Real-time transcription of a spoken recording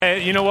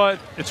you know what?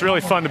 It's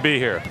really fun to be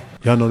here.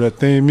 Y'all know that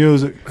theme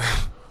music?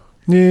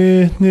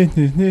 Pierce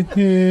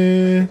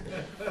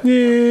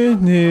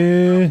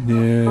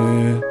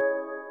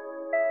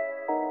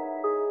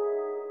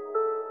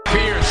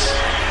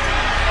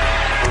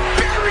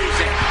buries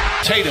it.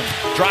 Tatum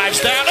drives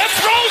down and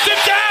throws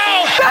it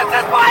down. This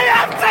is my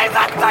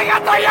in-season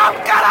ticket. Are you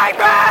kidding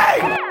me?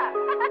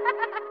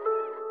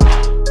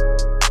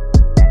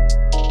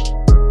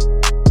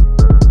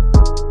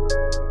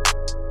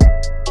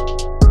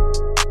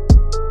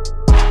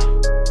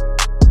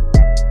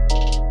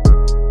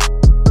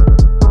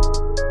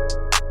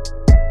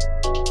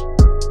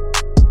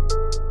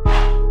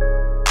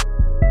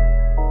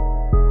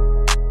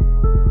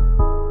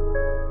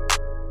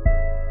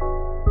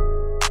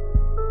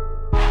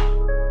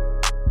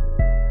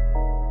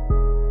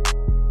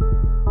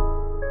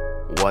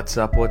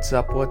 What's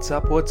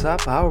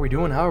up? How are we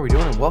doing?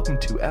 And welcome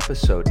to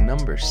episode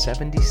number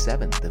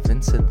 77, the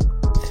Vincent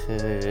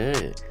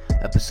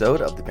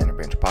episode of the Banner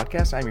Branch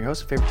Podcast. I'm your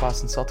host, favorite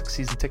Boston Celtics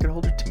season ticket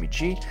holder, Timmy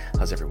G.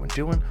 How's everyone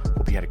doing?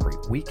 Hope you had a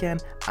great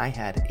weekend. I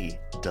had a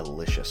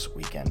delicious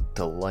weekend.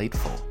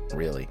 Delightful,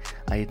 really.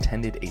 I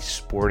attended a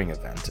sporting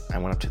event. I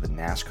went up to the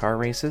NASCAR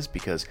races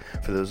because,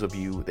 for those of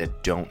you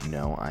that don't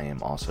know, I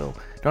am also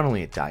not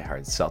only a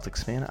diehard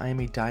Celtics fan, I am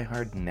a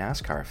diehard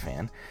NASCAR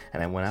fan,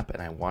 and I went up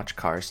and I watched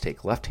cars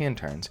take left-hand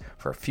turns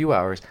for a few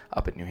hours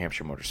up at New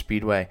Hampshire Motor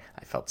Speedway.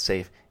 I felt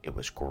safe. It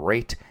was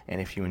great,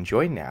 and if you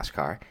enjoy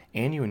NASCAR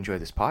and you enjoy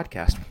this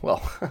podcast,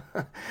 well,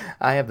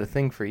 I have the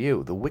thing for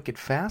you, the Wicked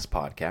Fast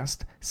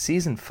Podcast,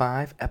 Season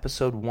 5,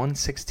 Episode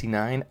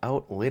 169,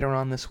 out later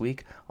on this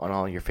week on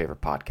all your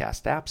favorite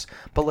podcast apps.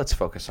 But let's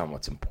focus on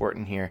what's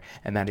important here,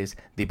 and that is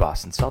the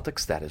Boston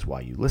Celtics. That is why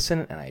you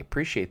listen, and I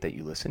appreciate that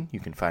you listen. You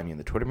can find me on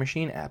the Twitter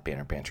machine at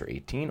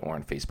BannerBanter18 or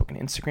on Facebook and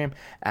Instagram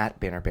at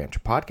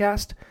BannerBanter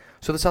Podcast.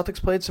 So the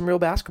Celtics played some real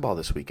basketball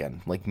this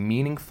weekend, like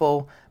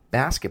meaningful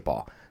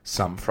basketball.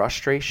 Some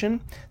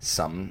frustration,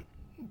 some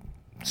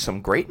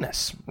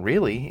greatness.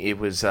 Really, it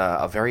was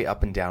a very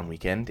up and down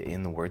weekend,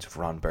 in the words of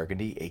Ron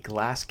Burgundy, a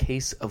glass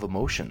case of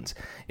emotions,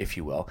 if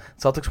you will.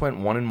 Celtics went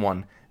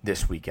 1-1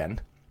 this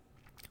weekend.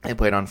 They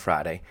played on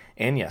Friday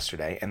and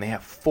yesterday, and they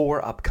have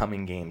 4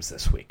 upcoming games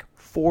this week.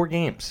 4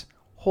 games.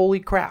 Holy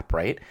crap,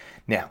 right?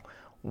 Now,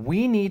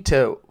 we need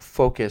to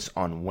focus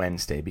on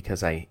Wednesday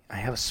because I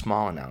have a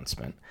small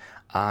announcement.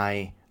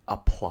 I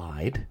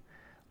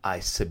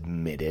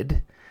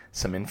submitted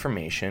some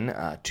information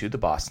to the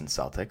Boston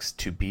Celtics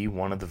to be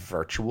one of the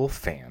virtual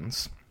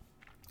fans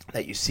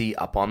that you see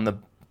up on the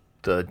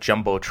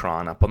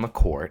Jumbotron up on the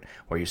court,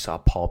 where you saw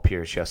Paul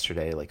Pierce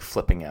yesterday, like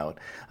flipping out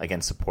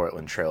against the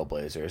Portland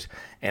Trailblazers.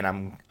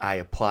 And I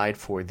applied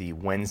for the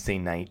Wednesday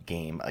night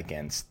game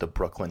against the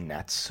Brooklyn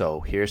Nets.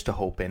 So here's to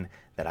hoping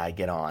that I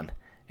get on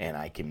and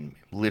I can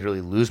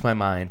literally lose my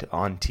mind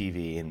on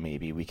TV, and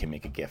maybe we can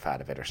make a GIF out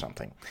of it or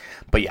something.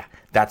 But yeah,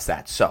 that's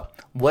that. So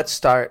let's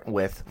start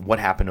with what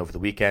happened over the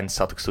weekend.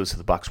 Celtics lose to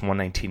the Bucks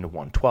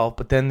 119-112,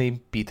 but then they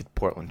beat the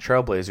Portland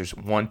Trailblazers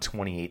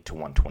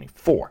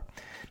 128-124.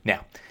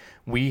 Now,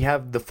 we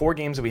have the 4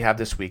 games that we have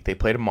this week. They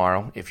play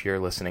tomorrow, if you're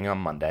listening on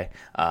Monday.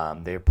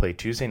 They play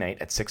Tuesday night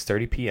at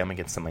 6:30 p.m.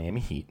 against the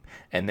Miami Heat.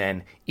 And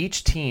then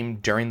each team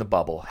during the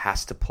bubble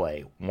has to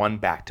play one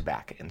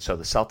back-to-back. And so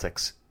the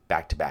Celtics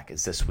back-to-back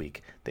is this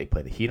week. They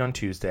play the Heat on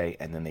Tuesday,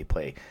 and then they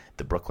play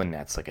the Brooklyn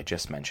Nets, like I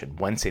just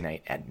mentioned, Wednesday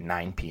night at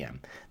 9 p.m.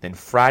 Then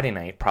Friday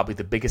night, probably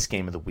the biggest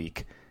game of the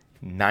week,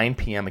 9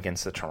 p.m.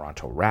 against the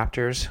Toronto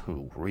Raptors,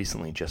 who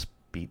recently just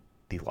beat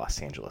the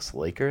Los Angeles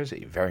Lakers,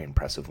 a very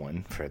impressive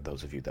win for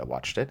those of you that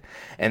watched it.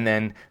 And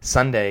then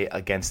Sunday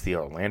against the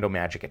Orlando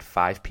Magic at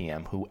 5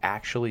 p.m., who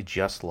actually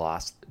just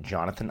lost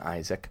Jonathan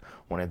Isaac,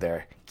 one of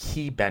their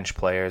key bench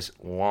players,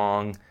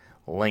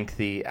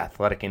 lengthy,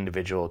 athletic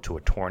individual, to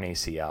a torn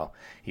ACL.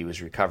 He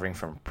was recovering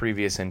from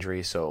previous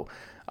injury, so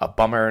a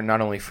bummer not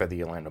only for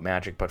the Orlando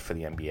Magic, but for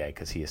the NBA,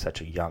 because he is such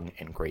a young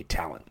and great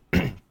talent.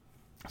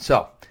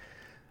 So,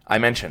 I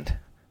mentioned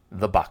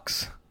the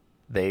Bucks.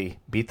 They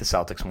beat the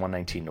Celtics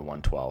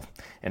 119-112.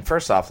 And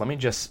first off, let me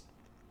just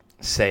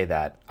say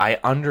that I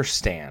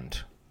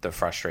understand the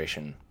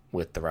frustration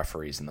with the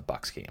referees in the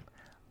Bucks game.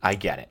 I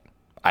get it.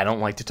 I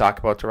don't like to talk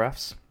about the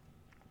refs.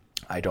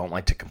 I don't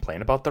like to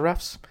complain about the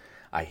refs.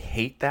 I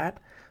hate that.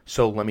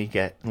 So let me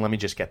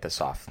just get this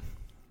off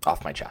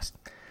my chest.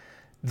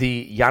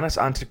 The Giannis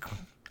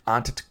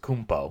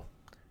Antetokounmpo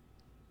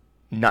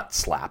nut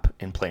slap,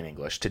 in plain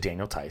English, to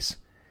Daniel Theis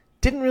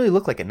didn't really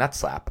look like a nut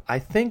slap. I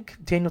think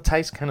Daniel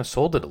Theis kind of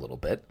sold it a little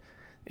bit.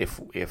 If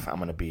I'm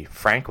going to be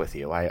frank with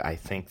you, I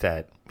think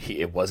that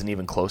it wasn't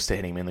even close to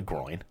hitting him in the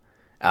groin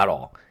at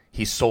all.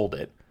 He sold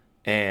it,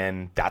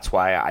 and that's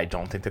why I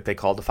don't think that they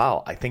called a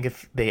foul. I think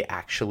if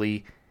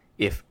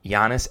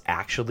Giannis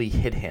actually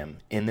hit him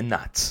in the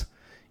nuts,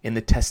 in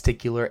the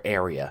testicular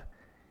area,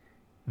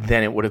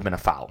 then it would have been a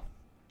foul,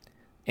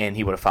 and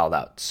he would have fouled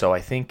out. So I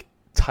think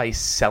Theis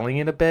selling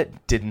it a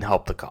bit didn't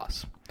help the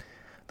cause.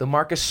 The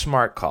Marcus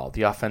Smart call,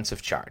 the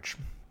offensive charge.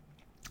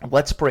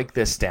 Let's break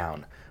this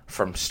down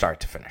from start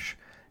to finish.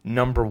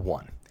 Number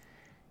one,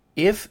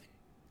 if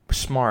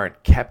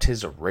Smart kept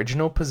his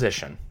original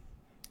position,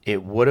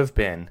 it would have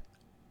been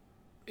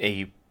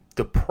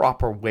the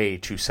proper way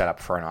to set up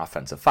for an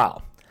offensive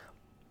foul.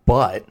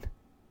 But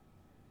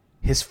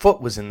his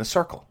foot was in the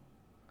circle.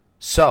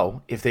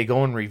 So if they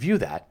go and review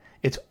that,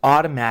 it's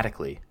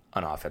automatically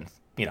an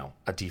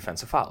a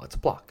defensive foul. It's a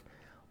block.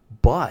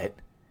 But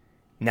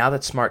now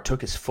that Smart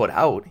took his foot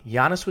out,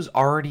 Giannis was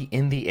already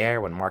in the air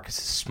when Marcus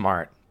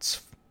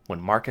Smart's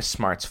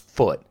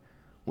foot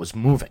was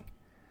moving.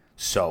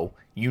 So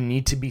you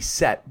need to be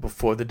set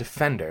before the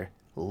defender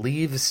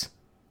leaves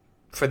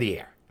for the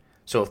air.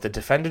 So if the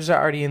defenders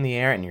are already in the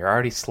air and you're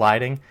already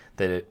sliding,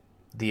 the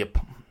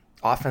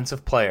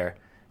offensive player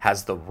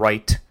has the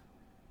right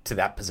to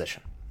that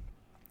position.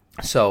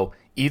 So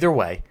either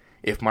way,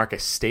 if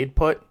Marcus stayed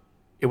put,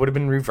 it would have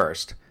been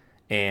reversed,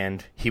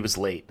 and he was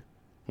late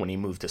when he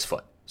moved his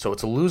foot. So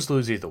it's a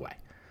lose-lose either way.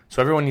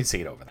 So everyone needs to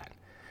get over that.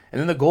 And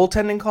then the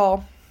goaltending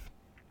call,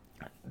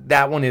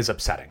 that one is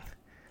upsetting.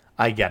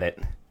 I get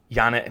it.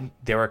 Giannis,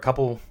 there were a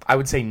couple, I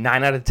would say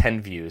 9 out of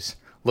 10 views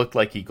looked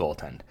like he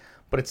goaltended.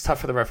 But it's tough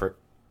for the referee.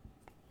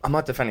 I'm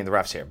not defending the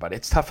refs here, but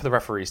it's tough for the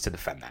referees to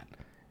defend that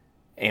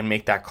and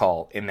make that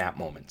call in that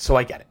moment. So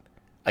I get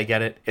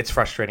it. It's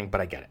frustrating,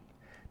 but I get it.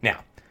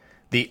 Now,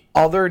 the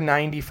other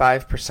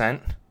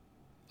 95%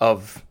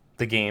 of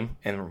the game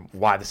and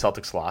why the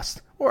Celtics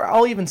lost, or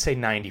I'll even say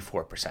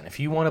 94%. If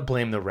you want to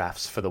blame the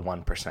refs for the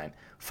 1%,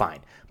 fine.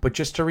 But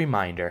just a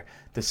reminder,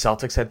 the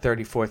Celtics had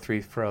 34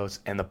 free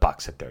throws and the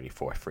Bucks had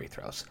 34 free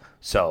throws.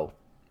 So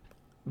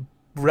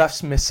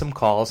refs missed some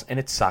calls and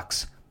it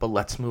sucks, but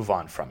let's move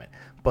on from it.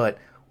 But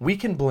we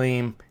can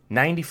blame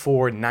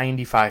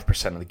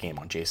 95% of the game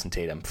on Jason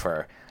Tatum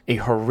for a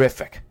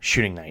horrific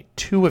shooting night.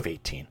 2 of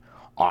 18.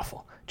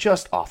 Awful.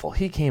 Just awful.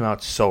 He came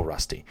out so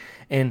rusty.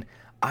 And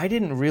I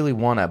didn't really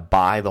want to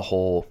buy the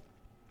whole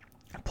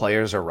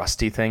players are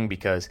rusty thing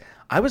because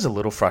I was a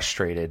little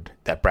frustrated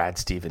that Brad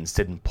Stevens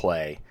didn't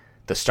play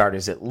the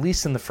starters at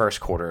least in the first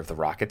quarter of the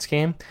Rockets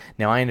game.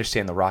 Now, I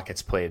understand the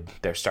Rockets played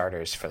their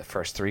starters for the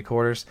first 3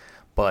 quarters,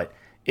 but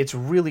it's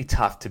really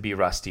tough to be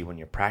rusty when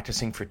you're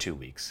practicing for 2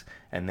 weeks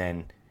and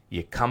then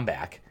you come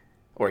back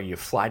or you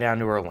fly down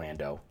to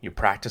Orlando, you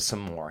practice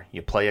some more,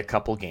 you play a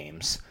couple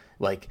games.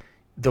 Like,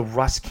 the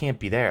rust can't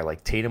be there.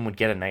 Like, Tatum would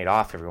get a night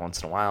off every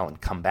once in a while and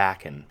come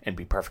back and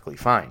be perfectly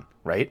fine,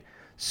 right?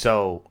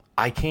 So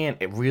I can't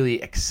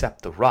really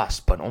accept the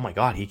rust, but oh my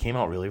God, he came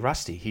out really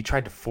rusty. He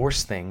tried to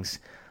force things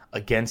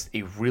against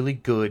a really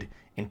good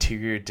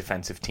interior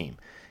defensive team.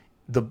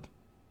 The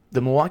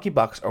Milwaukee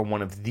Bucks are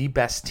one of the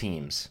best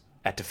teams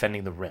at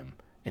defending the rim,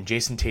 and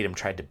Jason Tatum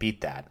tried to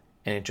beat that,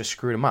 and it just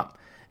screwed him up.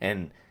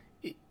 And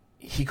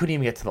he couldn't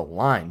even get to the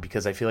line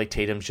because I feel like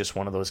Tatum's just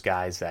one of those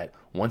guys that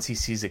once he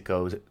sees it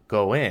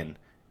go in,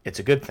 it's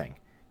a good thing.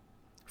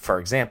 For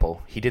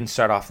example, he didn't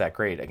start off that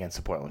great against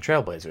the Portland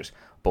Trailblazers,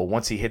 but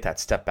once he hit that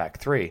step-back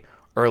 3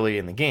 early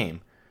in the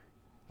game,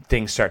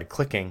 things started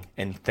clicking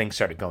and things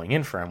started going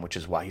in for him, which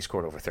is why he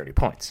scored over 30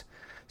 points.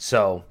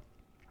 So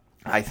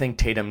I think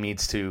Tatum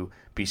needs to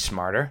be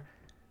smarter,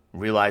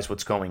 realize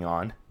what's going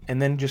on,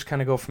 and then just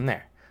kind of go from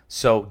there.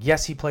 So,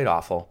 yes, he played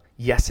awful.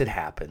 Yes, it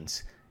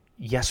happens.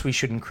 Yes, we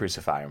shouldn't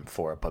crucify him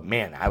for it, but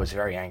man, I was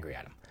very angry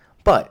at him.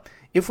 But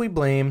if we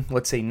blame,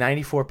 let's say,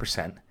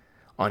 94%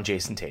 on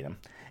Jason Tatum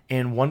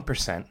and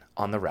 1%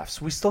 on the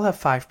refs, we still have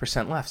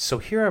 5% left. So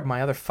here are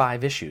my other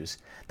 5 issues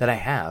that I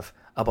have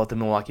about the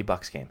Milwaukee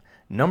Bucks game.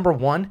 Number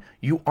 1,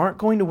 you aren't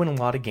going to win a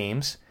lot of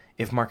games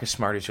if Marcus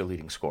Smart is your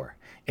leading scorer.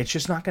 It's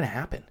just not going to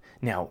happen.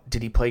 Now,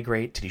 did he play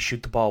great? Did he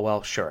shoot the ball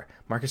well? Sure.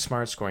 Marcus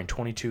Smart scoring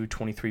 22,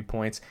 23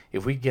 points.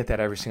 If we could get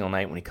that every single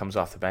night when he comes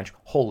off the bench,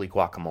 holy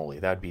guacamole,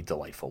 that would be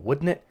delightful,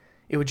 wouldn't it?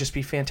 It would just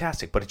be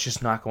fantastic, but it's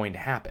just not going to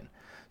happen.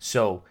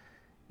 So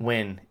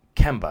when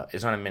Kemba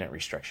is on a minute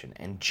restriction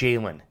and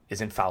Jalen is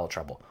in foul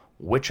trouble,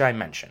 which I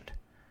mentioned,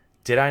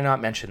 did I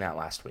not mention that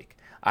last week?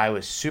 I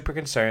was super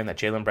concerned that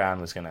Jaylen Brown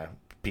was going to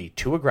be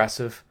too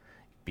aggressive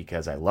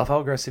because I love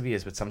how aggressive he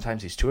is, but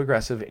sometimes he's too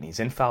aggressive and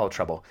he's in foul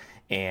trouble.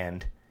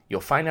 And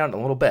you'll find out in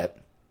a little bit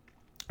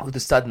who the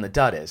stud and the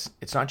dud is.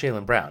 It's not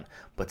Jaylen Brown,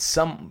 but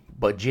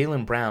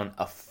Jaylen Brown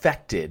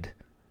affected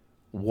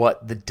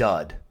what the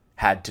dud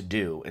had to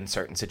do in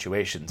certain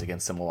situations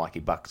against the Milwaukee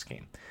Bucks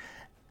game.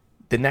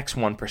 The next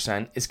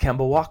 1% is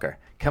Kemba Walker.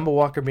 Kemba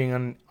Walker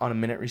being on a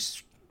minute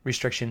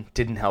restriction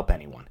didn't help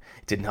anyone.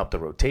 It didn't help the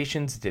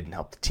rotations. It didn't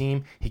help the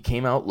team. He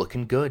came out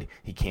looking good.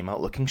 He came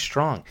out looking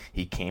strong.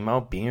 He came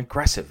out being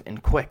aggressive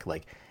and quick.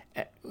 Like,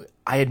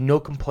 I had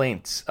no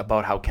complaints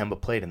about how Kemba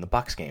played in the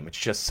Bucks game. It's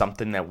just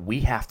something that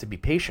we have to be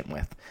patient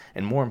with.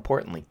 And more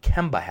importantly,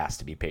 Kemba has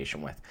to be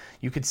patient with.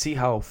 You could see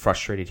how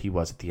frustrated he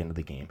was at the end of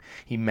the game.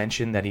 He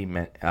mentioned that he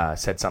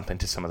said something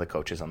to some of the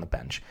coaches on the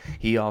bench.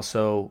 He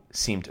also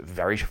seemed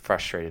very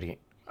frustrated in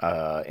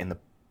the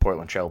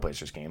Portland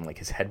Trailblazers game. Like,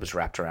 his head was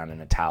wrapped around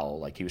in a towel.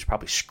 Like, he was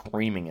probably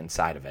screaming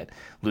inside of it,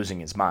 losing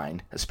his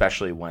mind,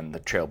 especially when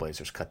the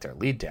Trailblazers cut their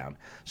lead down.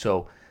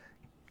 So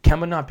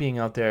Kemba not being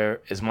out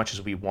there as much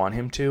as we want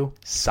him to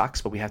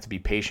sucks, but we have to be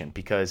patient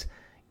because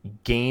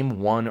game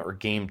 1 or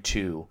game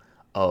 2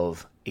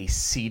 of a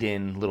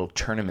seed-in little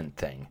tournament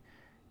thing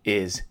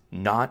is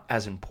not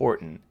as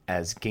important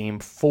as Game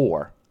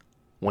 4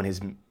 when his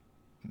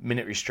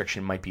minute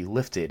restriction might be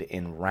lifted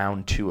in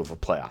round 2 of a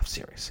playoff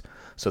series.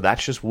 So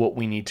that's just what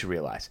we need to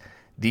realize.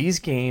 These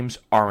games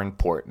are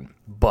important,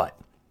 but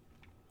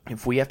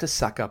if we have to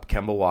suck up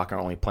Kemba Walker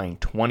only playing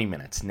 20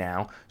 minutes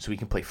now so we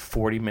can play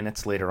 40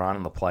 minutes later on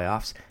in the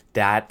playoffs,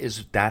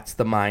 that's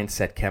the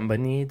mindset Kemba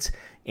needs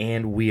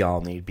and we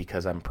all need,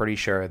 because I'm pretty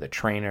sure the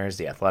trainers,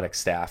 the athletic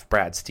staff,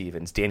 Brad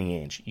Stevens, Danny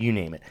Ainge, you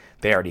name it,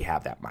 they already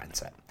have that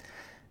mindset.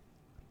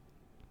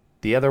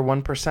 The other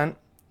 1%,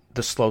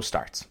 the slow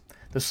starts.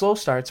 The slow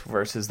starts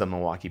versus the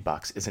Milwaukee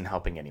Bucks isn't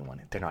helping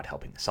anyone. They're not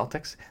helping the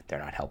Celtics. They're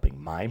not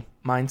helping my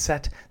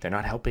mindset. They're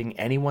not helping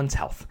anyone's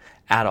health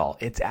at all.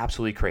 It's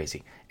absolutely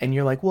crazy. And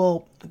you're like,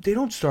 well, they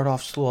don't start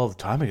off slow all the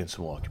time against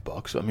the Milwaukee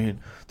Bucks. I mean,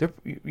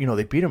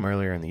 they beat them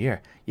earlier in the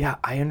year. Yeah,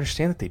 I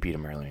understand that they beat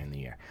them earlier in the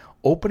year.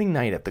 Opening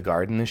night at the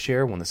Garden this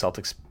year when the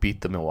Celtics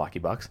beat the Milwaukee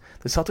Bucks,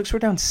 the Celtics were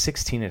down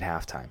 16 at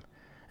halftime.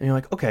 And you're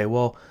like, okay,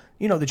 well,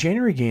 the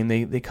January game,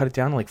 they cut it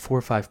down to like 4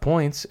 or 5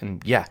 points.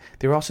 And yeah,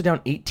 they were also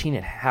down 18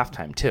 at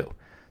halftime too.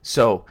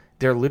 So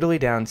they're literally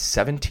down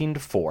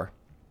 17-4.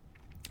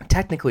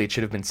 Technically, it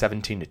should have been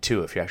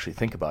 17-2 if you actually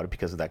think about it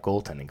because of that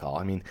goaltending call.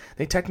 I mean,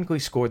 they technically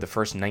scored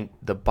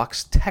the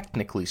Bucks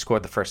technically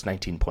scored the first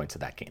 19 points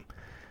of that game.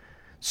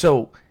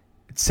 So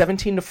it's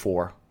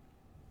 17-4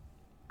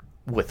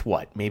 with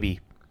what?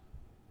 Maybe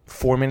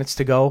 4 minutes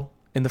to go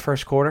in the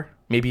first quarter?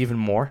 Maybe even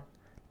more?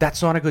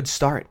 That's not a good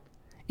start.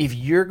 If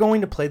you're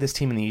going to play this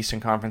team in the Eastern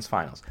Conference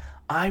Finals,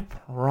 I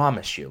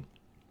promise you,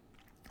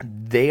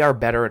 they are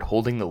better at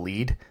holding the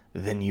lead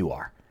than you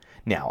are.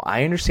 Now,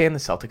 I understand the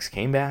Celtics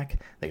came back.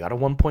 They got a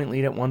 1-point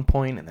lead at one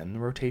point, and then the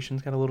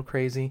rotations got a little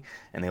crazy,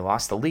 and they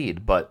lost the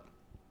lead. But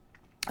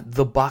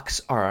the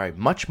Bucks are a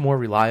much more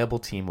reliable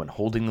team when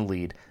holding the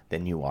lead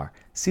than you are.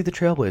 See the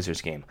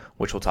Trailblazers game,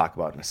 which we'll talk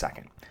about in a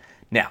second.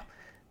 Now,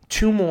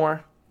 2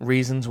 more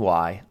reasons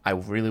why I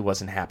really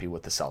wasn't happy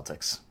with the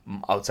Celtics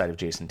outside of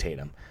Jason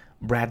Tatum.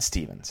 Brad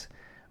Stevens.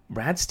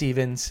 Brad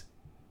Stevens,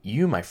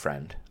 you, my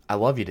friend, I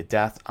love you to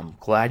death. I'm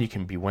glad you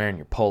can be wearing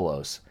your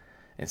polos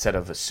instead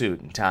of a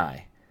suit and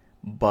tie.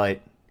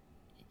 But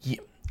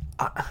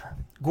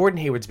Gordon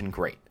Hayward's been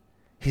great.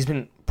 He's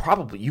been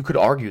probably, you could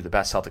argue, the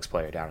best Celtics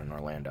player down in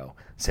Orlando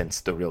since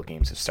the real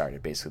games have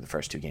started, basically the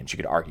first 2 games. You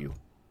could argue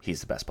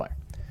he's the best player.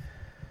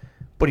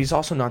 But he's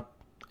also not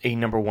a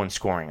number 1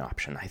 scoring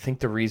option. I think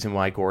the reason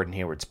why Gordon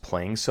Hayward's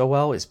playing so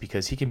well is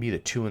because he can be the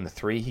 2 and the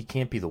 3. He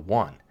can't be the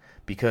 1.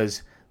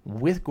 Because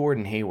with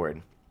Gordon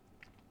Hayward,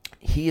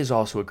 he is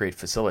also a great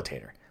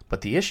facilitator.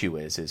 But the issue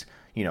is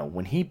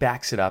when he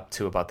backs it up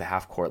to about the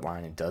half-court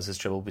line and does his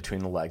dribble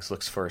between the legs,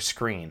 looks for a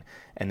screen,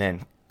 and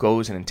then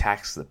goes and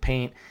attacks the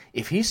paint,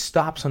 if he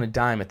stops on a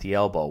dime at the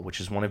elbow, which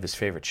is one of his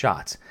favorite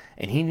shots,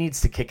 and he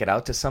needs to kick it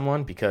out to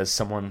someone because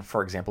someone,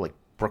 for example, like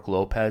Brook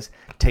Lopez,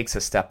 takes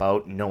a step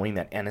out knowing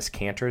that Enes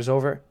Kanter is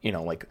over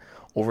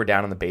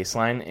down on the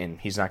baseline,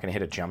 and he's not going to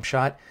hit a jump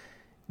shot,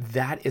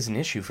 that is an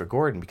issue for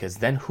Gordon because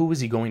then who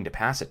is he going to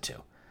pass it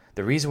to?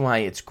 The reason why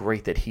it's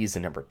great that he's the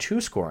number 2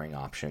 scoring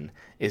option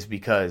is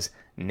because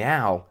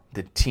now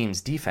the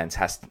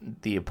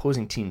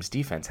opposing team's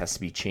defense has to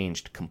be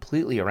changed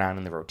completely around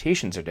and the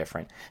rotations are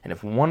different. And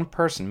if one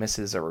person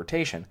misses a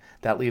rotation,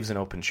 that leaves an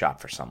open shot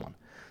for someone.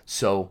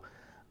 So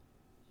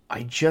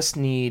I just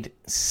need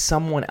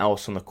someone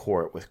else on the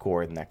court with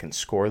Gordon that can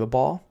score the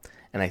ball.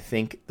 And I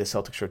think the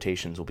Celtics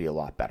rotations will be a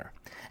lot better.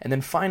 And then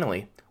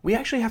finally, we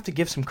actually have to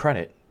give some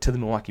credit to the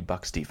Milwaukee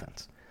Bucks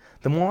defense.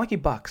 The Milwaukee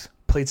Bucks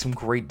played some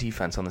great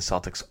defense on the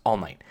Celtics all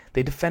night.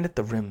 They defended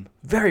the rim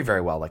very,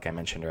 very well, like I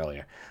mentioned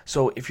earlier.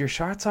 So if your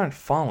shots aren't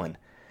falling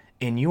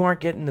and you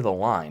aren't getting to the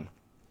line,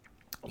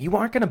 you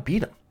aren't going to beat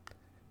them.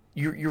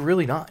 You're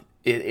really not.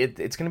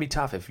 It's going to be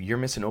tough if you're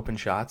missing open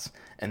shots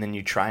and then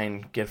you try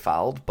and get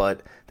fouled,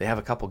 but they have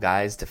a couple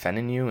guys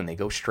defending you and they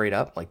go straight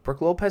up. Like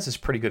Brook Lopez is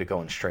pretty good at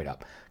going straight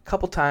up. A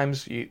couple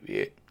times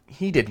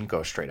he didn't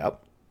go straight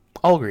up.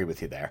 I'll agree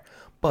with you there.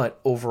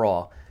 But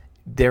overall,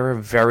 they're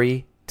a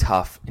very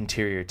tough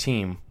interior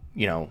team.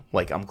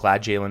 I'm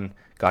glad Jalen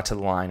got to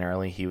the line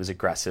early. He was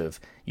aggressive.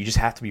 You just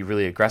have to be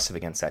really aggressive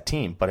against that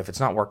team. But if it's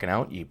not working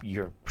out,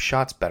 your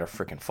shots better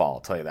freaking fall. I'll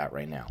tell you that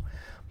right now.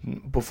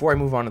 Before I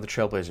move on to the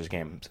Trailblazers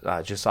game,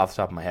 just off the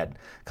top of my head,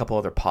 a couple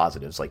other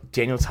positives. Like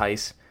Daniel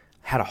Theis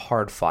had a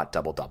hard-fought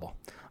double-double.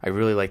 I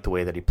really like the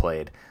way that he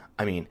played.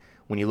 I mean,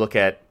 when you look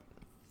at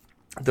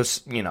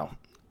this,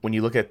 when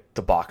you look at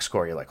the box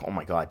score, you're like, oh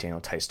my God,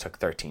 Daniel Theis took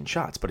 13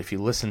 shots. But if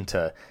you listen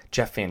to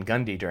Jeff Van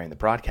Gundy during the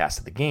broadcast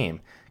of the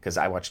game, because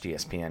I watched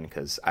ESPN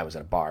because I was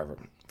at a bar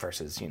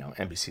versus,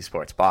 NBC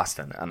Sports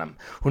Boston. And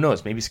who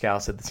knows, maybe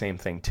Scal said the same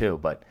thing too.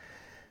 But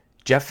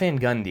Jeff Van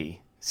Gundy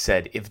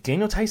said, if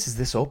Daniel Theis is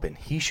this open,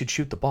 he should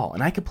shoot the ball.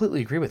 And I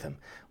completely agree with him.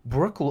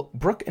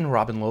 Brook and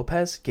Robin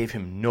Lopez gave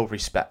him no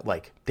respect.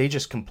 Like, they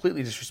just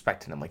completely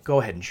disrespected him. Like, go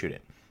ahead and shoot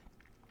it.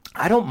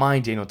 I don't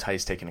mind Daniel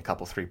Theis taking a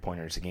couple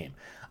 3-pointers a game,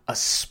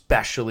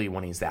 especially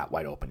when he's that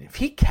wide open. If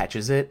he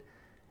catches it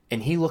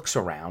and he looks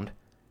around,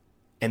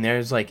 and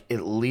there's like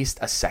at least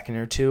a second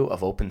or two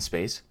of open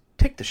space,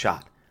 take the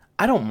shot.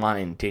 I don't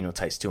mind Daniel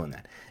Theis doing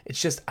that.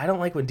 It's just I don't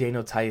like when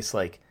Daniel Theis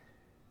like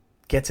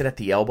gets it at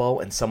the elbow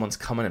and someone's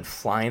coming and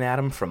flying at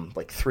him from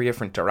like 3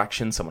 different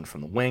directions, someone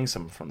from the wing,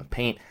 someone from the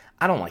paint.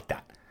 I don't like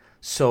that.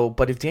 So,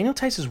 but if Daniel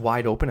Theis is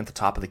wide open at the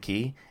top of the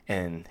key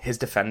and his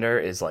defender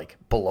is like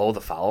below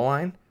the foul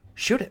line,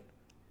 shoot it.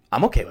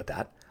 I'm okay with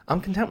that.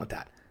 I'm content with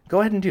that.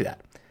 Go ahead and do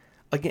that.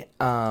 Again,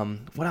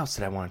 what else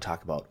did I want to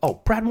talk about?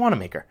 Oh, Brad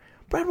Wanamaker.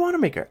 Brad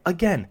Wanamaker,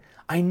 again,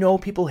 I know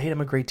people hate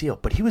him a great deal,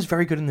 but he was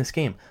very good in this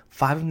game.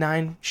 5 of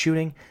 9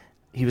 shooting.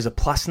 He was a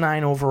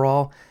 +9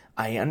 overall.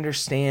 I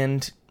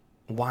understand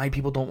why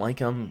people don't like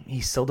him.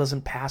 He still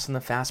doesn't pass in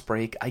the fast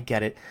break. I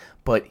get it.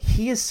 But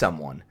he is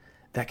someone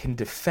that can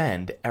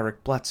defend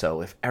Eric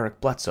Bledsoe if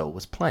Eric Bledsoe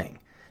was playing.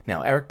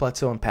 Now, Eric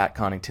Bledsoe and Pat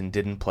Connaughton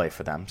didn't play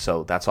for them,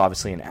 so that's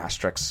obviously an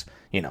asterisk.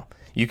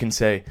 You can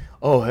say,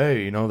 oh,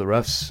 hey, the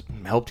refs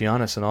helped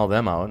Giannis and all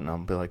them out, and I'll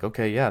be like,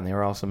 okay, yeah, and they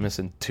were also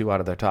missing 2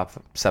 out of their top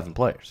 7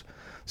 players.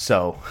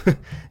 So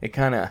it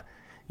kind of,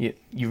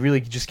 you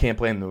really just can't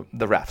blame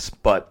the refs.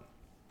 But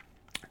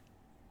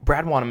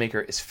Brad Wanamaker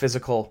is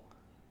physical.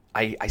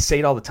 I say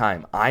it all the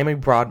time. I'm a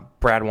Brad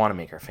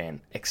Wanamaker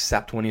fan,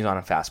 except when he's on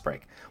a fast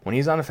break. When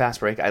he's on a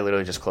fast break, I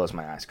literally just close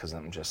my eyes because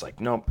I'm just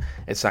like, nope,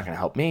 it's not going to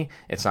help me.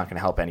 It's not going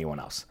to help anyone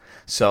else.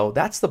 So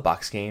that's the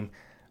Bucks game.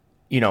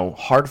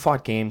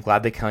 Hard-fought game.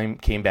 Glad they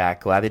came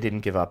back. Glad they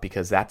didn't give up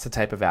because that's the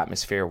type of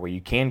atmosphere where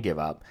you can give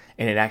up.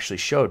 And it actually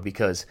showed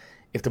because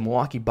if the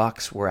Milwaukee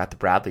Bucks were at the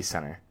Bradley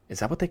Center, is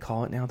that what they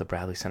call it now, the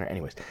Bradley Center?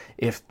 Anyways,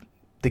 if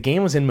the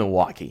game was in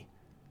Milwaukee,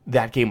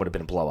 that game would have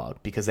been a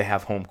blowout because they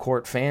have home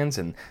court fans,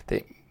 and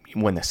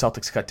when the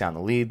Celtics cut down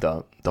the lead,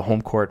 the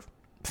home court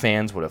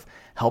fans would have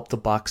helped the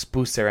Bucks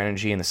boost their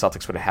energy, and the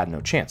Celtics would have had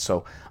no chance.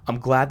 So I'm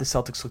glad the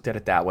Celtics looked at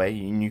it that way,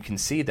 and you can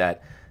see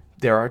that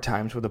there are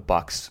times where the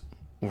Bucks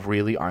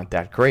really aren't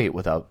that great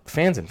without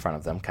fans in front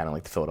of them, kind of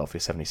like the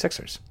Philadelphia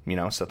 76ers,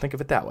 so think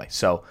of it that way.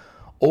 So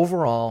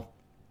overall,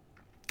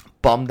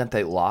 bummed that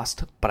they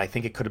lost, but I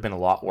think it could have been a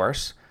lot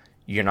worse.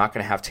 You're not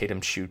going to have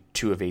Tatum shoot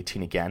 2 of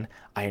 18 again.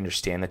 I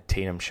understand that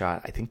Tatum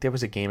shot, I think there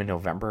was a game in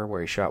November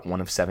where he shot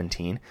 1 of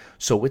 17.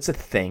 So it's a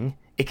thing.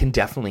 It can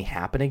definitely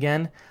happen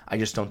again. I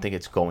just don't think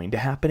it's going to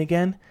happen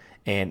again.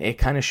 And it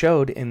kind of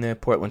showed in the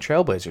Portland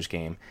Trailblazers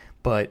game.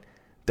 But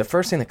the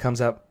first thing that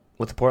comes up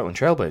with the Portland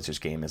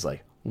Trailblazers game is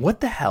like, what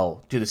the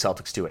hell do the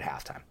Celtics do at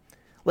halftime?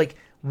 Like,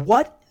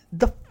 what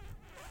the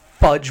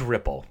fudge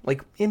ripple?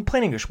 Like, in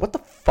plain English, what the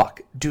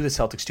fuck do the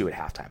Celtics do at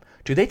halftime?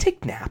 Do they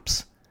take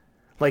naps?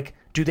 Like,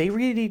 do they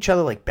read each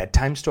other like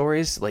bedtime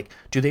stories? Like,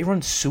 do they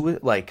run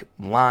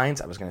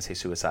lines? I was going to say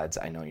suicides.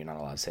 I know you're not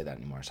allowed to say that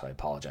anymore, so I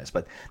apologize.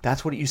 But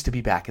that's what it used to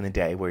be back in the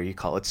day, where you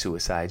call it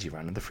suicides. You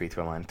run to the free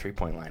throw line,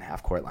 3-point line,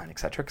 half-court line,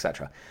 etc.,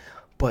 etc.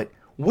 But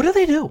what do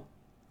they do?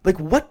 Like,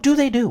 what do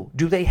they do?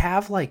 Do they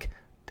have, like,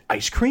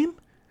 ice cream?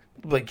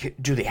 Like,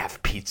 do they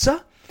have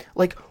pizza?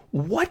 Like,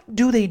 what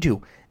do they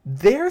do?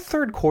 Their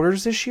third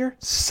quarters this year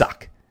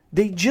suck.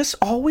 They just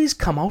always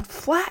come out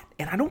flat,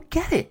 and I don't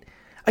get it.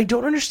 I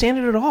don't understand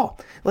it at all.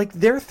 Like,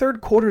 their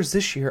third quarters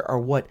this year are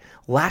what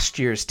last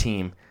year's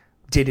team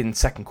did in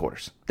second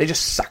quarters. They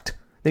just sucked.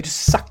 They just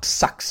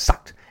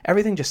sucked.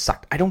 Everything just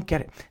sucked. I don't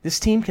get it. This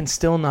team can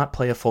still not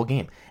play a full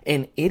game,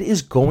 and it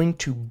is going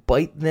to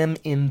bite them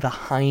in the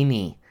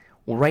hiney,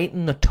 right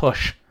in the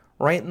tush,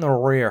 right in the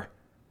rear,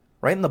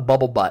 right in the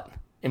bubble butt.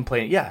 I'm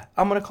going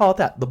to call it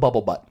that, the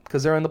bubble butt,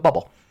 because they're in the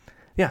bubble.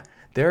 Yeah,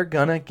 they're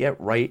going to get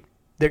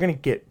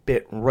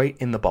bit right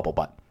in the bubble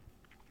butt.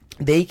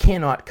 They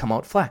cannot come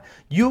out flat.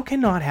 You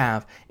cannot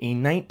have a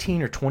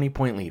 19 or 20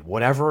 point lead,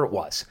 whatever it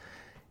was,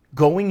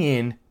 going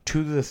in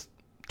to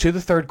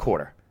the third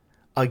quarter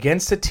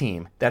against a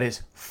team that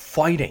is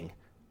fighting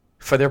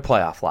for their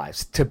playoff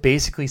lives to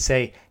basically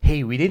say,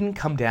 hey, we didn't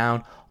come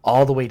down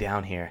all the way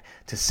down here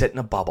to sit in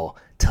a bubble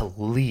to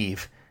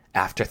leave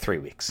after 3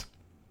 weeks.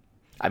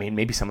 I mean,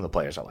 maybe some of the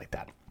players are like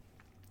that.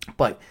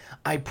 But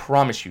I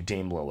promise you,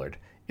 Dame Lillard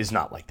is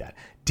not like that.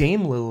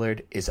 Dame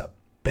Lillard is a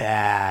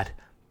bad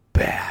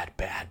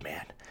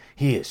man.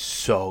 He is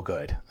so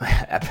good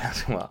at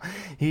basketball.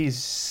 He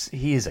is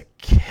a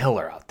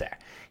killer out there.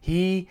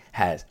 He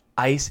has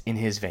ice in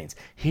his veins.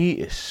 He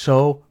is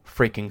so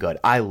freaking good.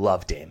 I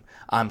love Dame.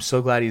 I'm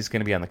so glad he's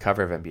going to be on the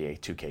cover of NBA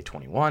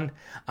 2K21.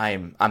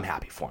 I'm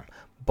happy for him.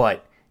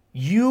 But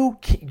you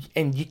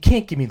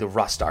can't give me the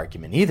rust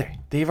argument either.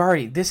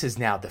 This is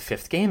now the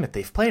 5th game that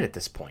they've played at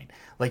this point.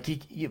 Like,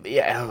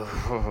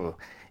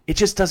 it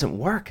just doesn't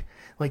work.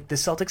 Like, the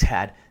Celtics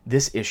had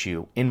this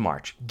issue in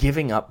March,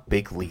 giving up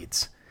big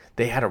leads.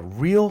 They had a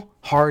real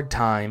hard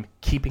time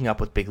keeping up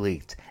with big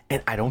leads,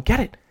 and I don't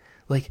get it.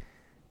 Like,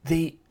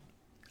 I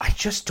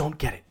just don't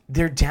get it.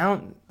 They're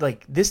down,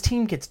 like, this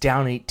team gets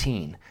down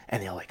 18,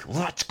 and they're like,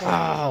 let's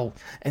go.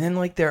 And then,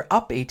 like, they're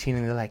up 18,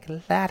 and they're like,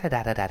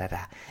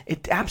 la-da-da-da-da-da-da.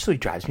 It absolutely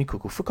drives me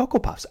cuckoo for Cocoa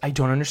Puffs. I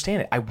don't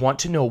understand it. I want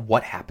to know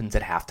what happens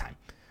at halftime.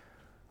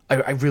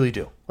 I really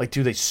do. Like,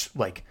 do they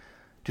smoke?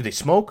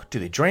 Do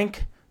they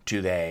drink? Do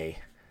they,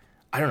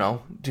 I don't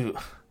know, do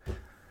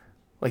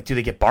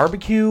they get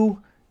barbecue?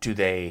 Do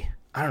they,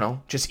 I don't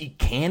know, just eat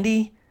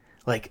candy?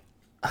 Like,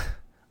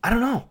 I don't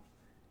know.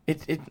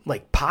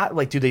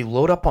 Do they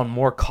load up on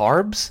more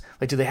carbs?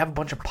 Like, do they have a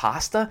bunch of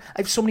pasta? I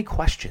have so many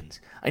questions.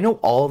 I know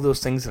all of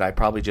those things that I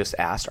probably just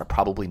asked are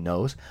probably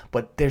no's,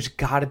 but there's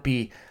got to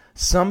be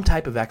some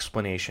type of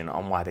explanation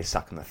on why they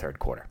suck in the third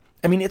quarter.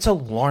 I mean, it's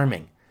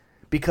alarming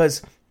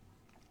because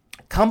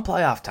come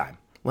playoff time,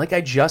 like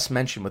I just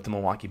mentioned with the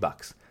Milwaukee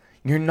Bucks,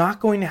 you're not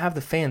going to have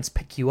the fans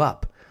pick you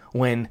up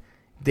when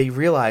they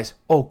realize,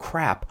 oh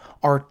crap,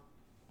 our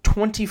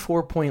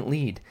 24-point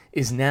lead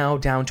is now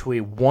down to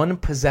a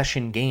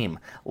one-possession game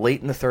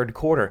late in the third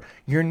quarter.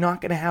 You're not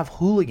going to have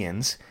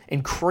hooligans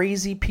and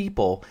crazy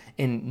people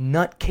and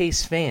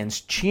nutcase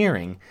fans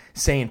cheering,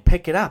 saying,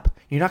 pick it up.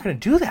 You're not going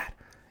to do that.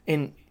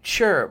 And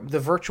sure, the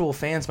virtual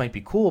fans might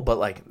be cool, but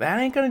like that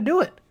ain't going to do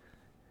it.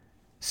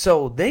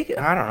 So I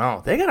don't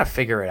know. They got to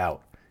figure it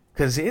out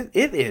because it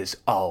is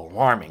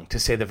alarming to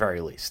say the very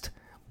least.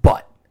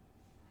 But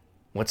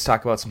let's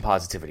talk about some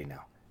positivity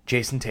now.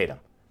 Jason Tatum.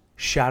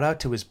 Shout out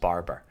to his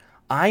barber.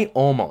 I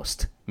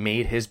almost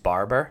made his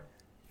barber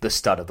the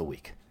stud of the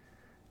week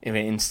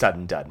in Stud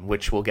and Dud,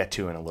 which we'll get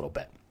to in a little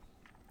bit.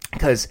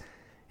 Because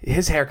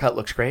his haircut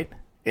looks great.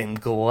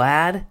 And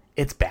glad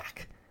it's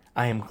back.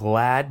 I am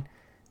glad.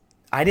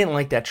 I didn't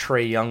like that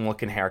Trae Young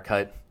looking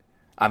haircut.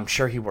 I'm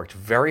sure he worked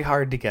very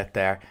hard to get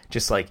there.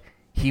 Just like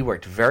he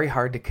worked very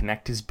hard to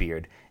connect his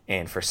beard.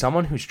 And for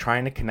someone who's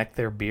trying to connect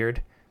their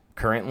beard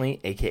currently,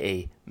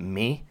 a.k.a.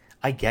 me,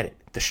 I get it.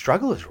 The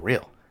struggle is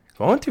real.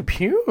 Going through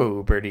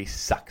puberty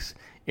sucks.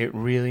 It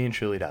really and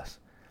truly does.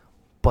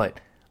 But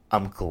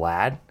I'm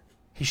glad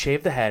he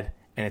shaved the head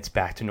and it's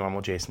back to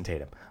normal Jason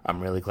Tatum. I'm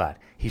really glad.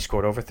 He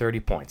scored over 30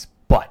 points.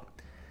 But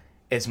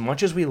as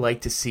much as we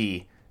like to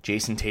see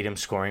Jason Tatum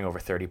scoring over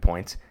 30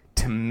 points,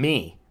 to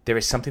me, there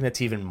is something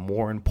that's even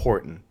more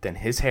important than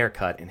his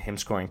haircut and him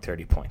scoring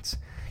 30 points.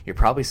 You're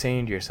probably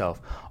saying to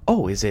yourself,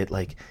 oh, is it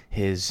like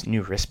his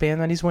new wristband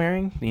that he's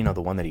wearing? You know,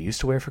 the one that he used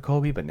to wear for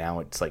Kobe, but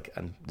now it's like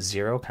a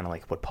 0, kind of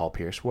like what Paul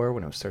Pierce wore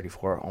when it was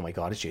 34. Oh my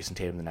God, is Jason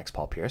Tatum the next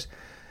Paul Pierce?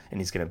 And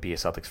he's going to be a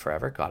Celtics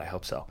forever? God, I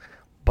hope so.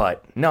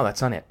 But no,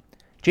 that's not it.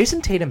 Jason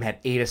Tatum had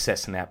 8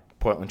 assists in that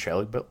Portland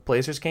Trail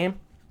Blazers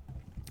game.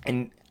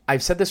 And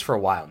I've said this for a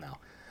while now.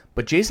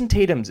 But Jason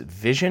Tatum's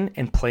vision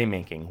and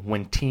playmaking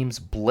when teams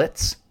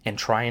blitz and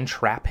try and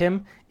trap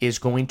him is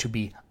going to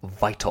be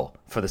vital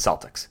for the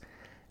Celtics.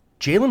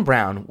 Jaylen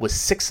Brown was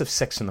 6 of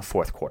 6 in the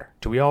fourth quarter.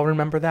 Do we all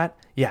remember that?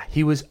 Yeah,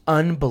 he was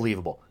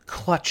unbelievable.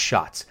 Clutch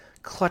shots,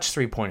 clutch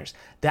three-pointers.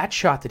 That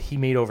shot that he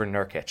made over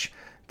Nurkic,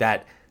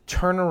 that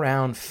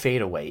turnaround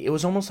fadeaway, it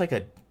was almost like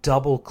a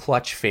double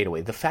clutch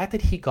fadeaway. The fact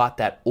that he got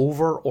that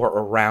over or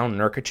around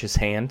Nurkic's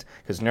hand,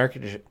 because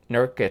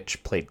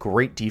Nurkic played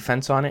great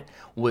defense on it,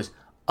 was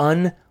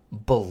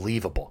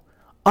unbelievable.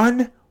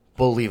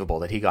 Unbelievable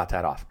that he got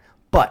that off.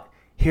 But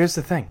here's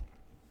the thing.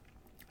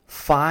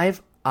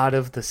 5 out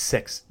of the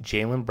 6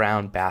 Jaylen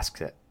Brown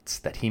baskets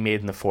that he made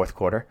in the fourth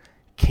quarter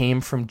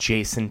came from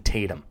Jason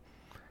Tatum.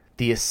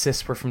 The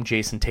assists were from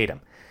Jason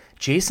Tatum.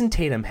 Jason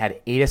Tatum had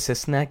 8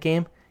 assists in that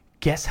game.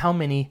 Guess how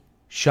many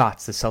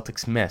shots the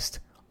Celtics missed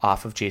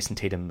off of Jason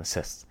Tatum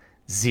assists?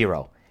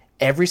 0.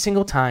 Every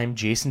single time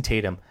Jason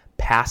Tatum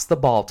passed the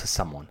ball to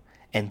someone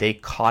and they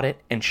caught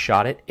it and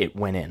shot it, it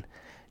went in.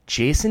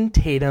 Jason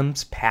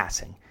Tatum's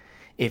passing.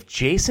 If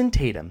Jason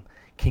Tatum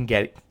can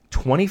get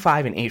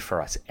 25 and 8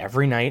 for us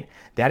every night,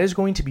 that is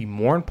going to be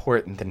more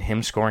important than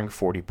him scoring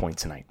 40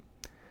 points a night.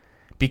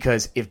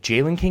 Because if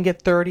Jaylen can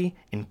get 30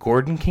 and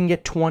Gordon can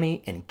get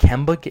 20 and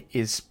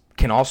Kemba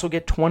can also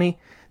get 20,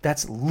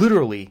 that's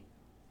literally,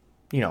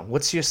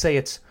 let's just say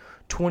it's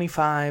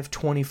 25,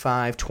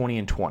 25, 20,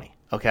 and 20.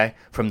 Okay?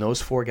 From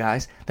those 4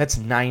 guys, that's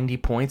 90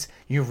 points.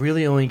 You're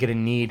really only going to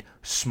need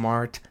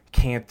Smart,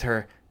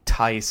 Kanter,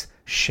 Tice,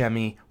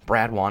 Shemi,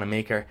 Brad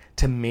Wanamaker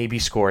to maybe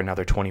score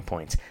another 20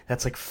 points.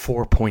 That's like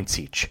 4 points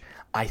each.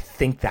 I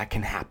think that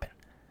can happen.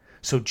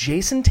 So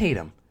Jason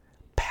Tatum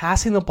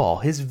passing the ball,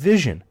 his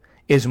vision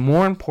is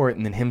more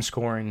important than him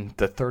scoring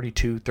the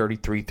 32,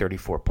 33,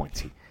 34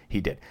 points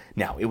he did.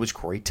 Now, it was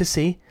great to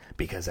see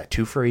because that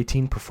 2 for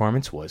 18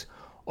 performance was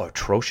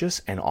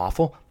atrocious and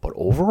awful, but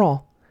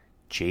overall,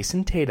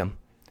 Jason Tatum,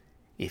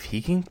 if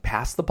he can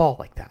pass the ball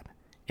like that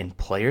and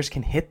players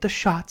can hit the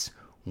shots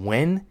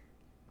when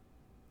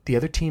the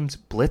other teams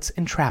blitz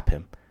and trap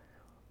him,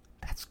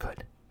 that's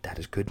good. That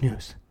is good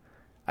news.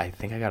 I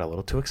think I got a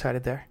little too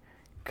excited there.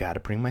 Got to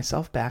bring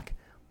myself back.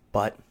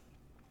 But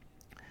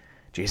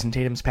Jason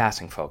Tatum's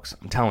passing, folks.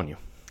 I'm telling you,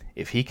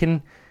 if he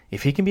can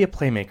be a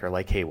playmaker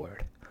like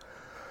Hayward,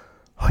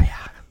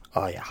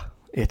 oh yeah,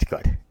 it's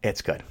good.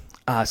 It's good.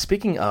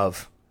 Speaking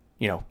of,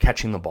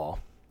 catching the ball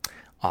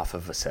off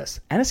of assists,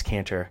 Enes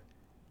Kanter,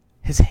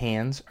 his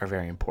hands are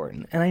very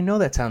important. And I know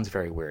that sounds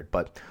very weird,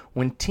 but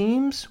when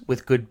teams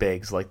with good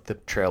bigs like the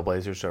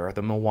Trailblazers or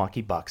the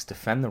Milwaukee Bucks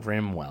defend the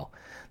rim well,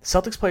 the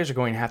Celtics players are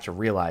going to have to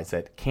realize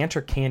that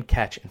Kanter can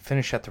catch and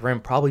finish at the rim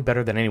probably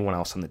better than anyone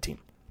else on the team.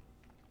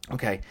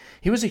 Okay,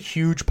 he was a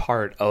huge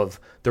part of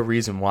the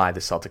reason why the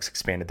Celtics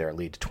expanded their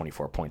lead to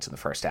 24 points in the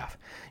first half.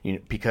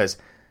 Because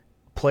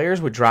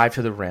players would drive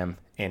to the rim,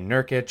 and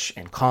Nurkic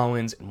and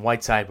Collins and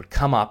Whiteside would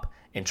come up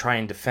and try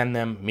and defend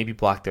them, maybe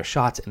block their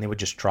shots, and they would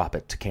just drop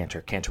it to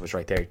Kanter. Kanter was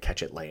right there. He'd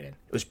catch it, lay it in.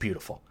 It was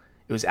beautiful.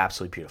 It was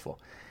absolutely beautiful.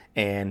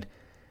 And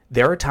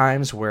there are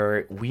times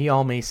where we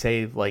all may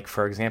say, like,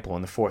 for example,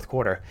 in the fourth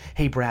quarter,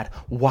 hey, Brad,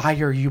 why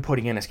are you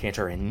putting Enes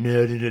Kanter in?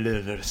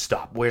 No,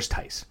 stop. Where's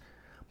Tice?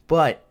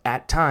 But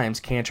at times,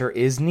 Kanter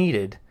is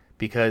needed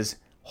because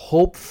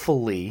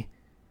hopefully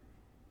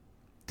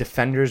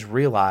defenders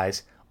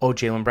realize, oh,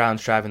 Jaylen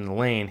Brown's driving the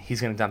lane.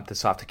 He's going to dump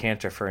this off to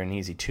Kanter for an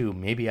easy 2.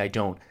 Maybe I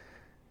don't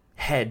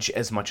hedge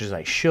as much as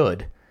I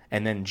should,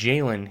 and then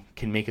Jaylen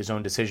can make his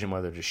own decision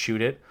whether to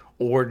shoot it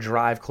or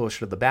drive closer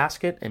to the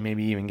basket and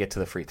maybe even get to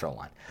the free throw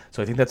line.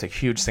 So I think that's a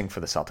huge thing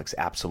for the Celtics,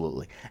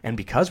 absolutely. And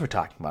because we're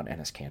talking about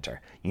Enes Kanter,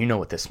 you know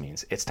what this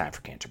means. It's time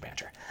for Kanter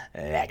Banter.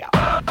 Leg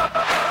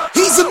out.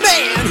 He's a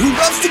man who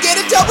loves to get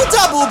a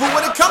double-double, but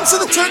when it comes to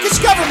the Turkish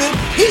government,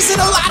 he's in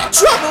a lot of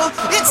trouble.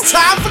 It's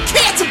time for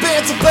Kanter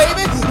Banter,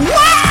 baby.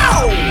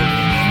 Wow!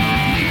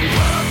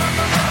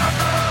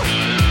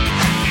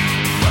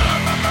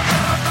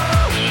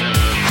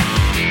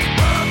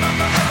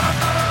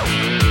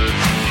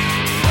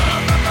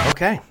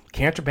 Okay,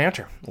 Kanter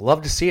Banter.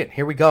 Love to see it.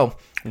 Here we go.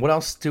 What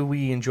else do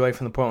we enjoy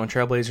from the Portland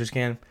Trailblazers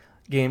game?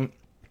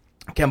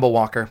 Kemba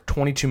Walker,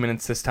 22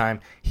 minutes this time.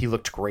 He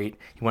looked great.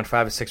 He went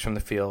 5 of 6 from the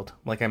field.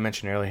 Like I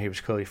mentioned earlier, he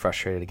was clearly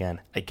frustrated again.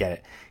 I get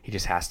it. He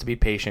just has to be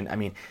patient. I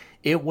mean,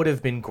 it would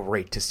have been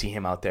great to see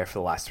him out there for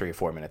the last 3 or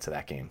 4 minutes of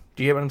that game.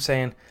 Do you get what I'm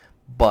saying?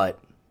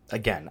 But,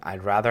 again,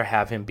 I'd rather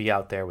have him be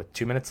out there with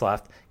 2 minutes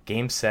left,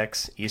 Game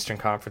 6, Eastern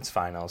Conference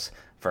Finals,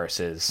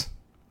 versus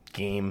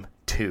Game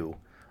 2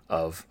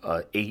 of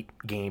an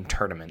 8-game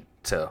tournament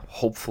to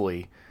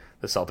hopefully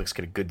the Celtics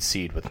get a good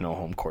seed with no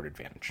home court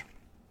advantage.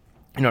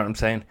 You know what I'm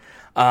saying?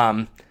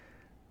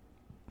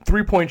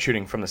 3-point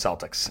shooting from the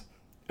Celtics.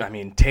 I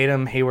mean,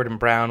 Tatum, Hayward, and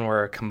Brown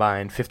were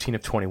combined 15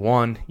 of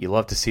 21. You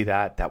love to see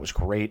that. That was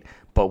great.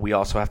 But we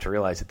also have to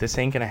realize that this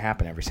ain't going to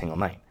happen every single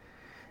night.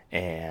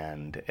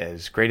 And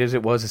as great as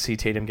it was to see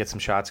Tatum get some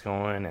shots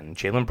going, and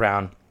Jaylen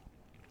Brown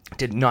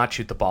did not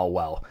shoot the ball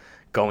well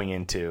going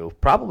into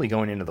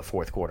the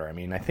fourth quarter. I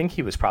mean, I think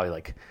he was probably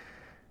like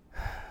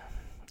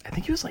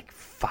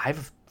 5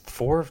 of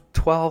 4 of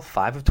 12,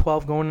 5 of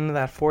 12 going into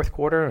that fourth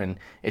quarter, and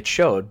it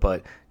showed,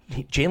 but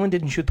Jaylen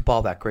didn't shoot the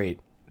ball that great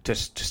to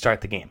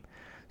start the game.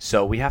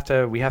 So we have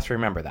to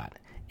remember that.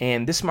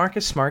 And this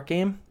Marcus Smart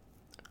game,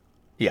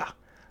 yeah,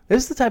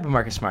 this is the type of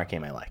Marcus Smart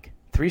game I like.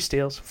 3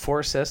 steals, 4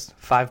 assists,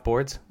 5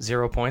 boards,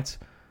 0 points.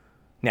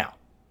 Now,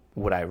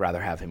 would I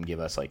rather have him give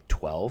us like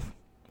 12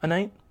 a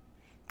night?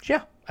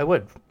 Yeah, I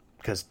would,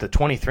 because the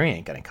 23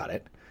 ain't going to cut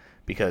it.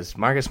 Because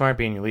Marcus Smart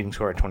being your leading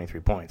scorer at 23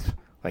 points,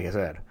 like I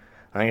said,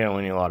 I think it'll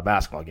win you a lot of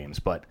basketball games.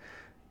 But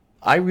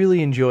I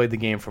really enjoyed the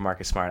game for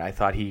Marcus Smart. I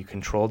thought he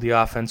controlled the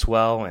offense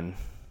well, and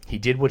he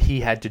did what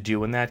he had to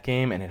do in that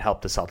game, and it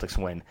helped the Celtics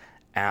win.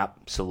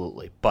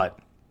 Absolutely. But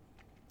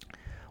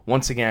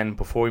once again,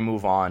 before we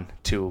move on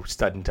to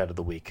Stud and Dud of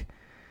the Week,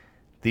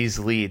 these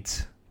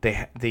leads,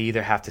 they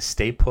either have to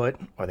stay put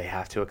or they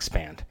have to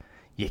expand.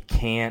 You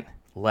can't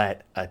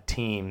let a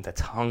team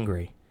that's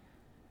hungry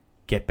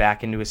get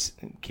back into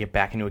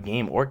a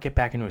game or get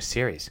back into a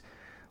series.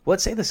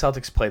 Let's say the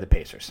Celtics play the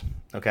Pacers,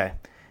 okay?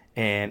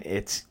 And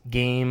it's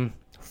game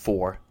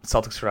 4.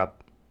 Celtics are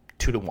up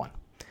 2-1.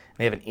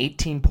 They have an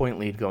 18-point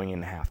lead going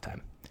into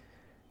halftime.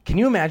 Can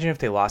you imagine if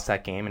they lost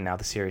that game and now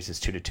the series is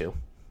 2-2?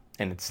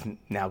 And it's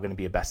now going to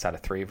be a best out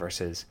of 3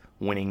 versus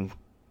winning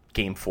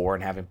game 4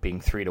 and having it being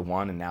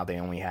 3-1, and now they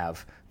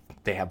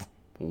have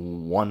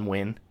 1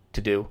 win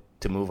to do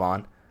to move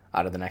on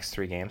out of the next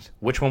 3 games.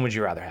 Which one would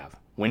you rather have?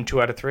 Win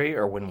 2 out of 3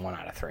 or win 1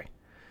 out of 3?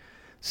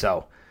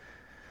 So,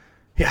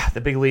 yeah,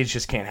 the big leads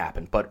just can't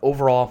happen. But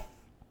overall,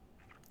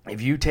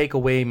 if you take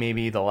away if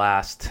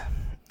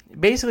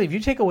you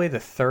take away the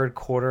third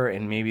quarter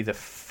and maybe the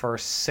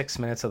first 6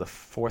 minutes of the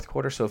fourth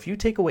quarter, so if you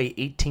take away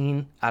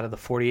 18 out of the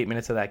 48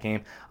 minutes of that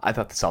game, I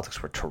thought the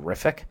Celtics were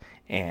terrific,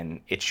 and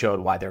it showed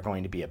why they're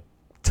going to be a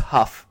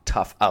tough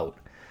out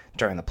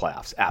during the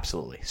playoffs.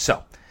 Absolutely.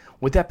 So,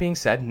 with that being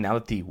said, now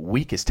that the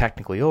week is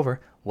technically over,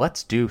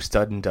 let's do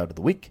Stud and Dud of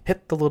the Week.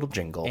 Hit the little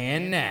jingle.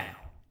 And now,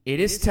 it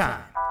is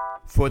time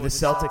for the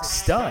Celtics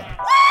Stud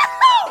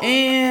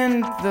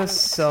and the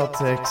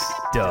Celtics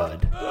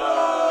Dud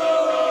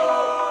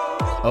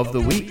of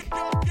the Week.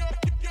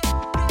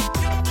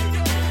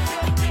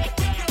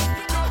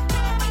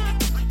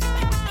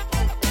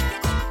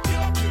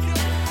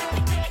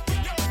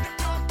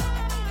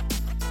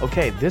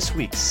 Okay, this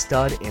week's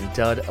Stud and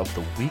Dud of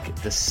the Week.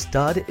 The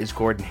stud is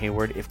Gordon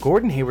Hayward. If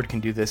Gordon Hayward can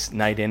do this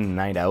night in and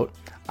night out,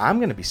 I'm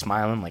going to be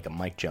smiling like a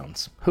Mike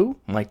Jones. Who?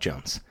 Mike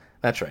Jones.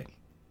 That's right.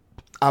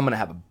 I'm going to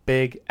have a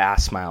big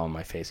ass smile on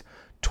my face.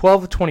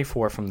 12 of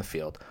 24 from the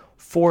field.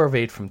 4 of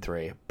 8 from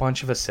 3. A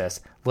bunch of assists.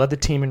 Led the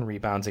team in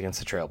rebounds against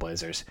the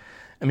Trailblazers.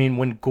 I mean,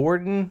 when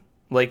Gordon,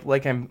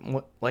 like I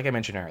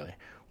mentioned earlier,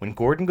 when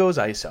Gordon goes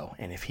ISO,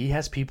 and if he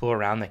has people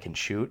around that can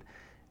shoot,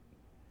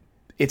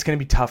 it's going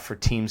to be tough for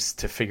teams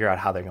to figure out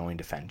how they're going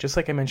to defend. Just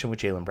like I mentioned with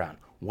Jaylen Brown.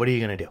 What are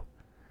you going to do?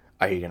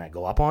 Are you going to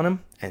go up on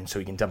him and so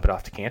he can dump it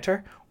off to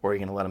Cantor, or are you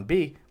going to let him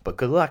be? But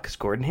good luck, because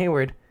Gordon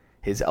Hayward,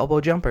 his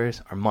elbow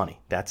jumpers are money.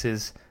 That's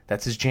his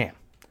jam.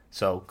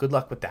 So good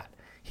luck with that.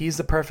 He's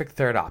the perfect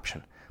third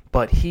option,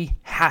 but he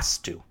has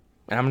to,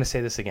 and I'm going to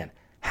say this again,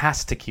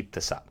 has to keep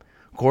this up.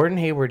 Gordon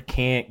Hayward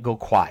can't go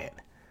quiet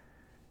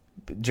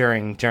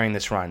during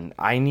this run.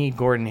 I need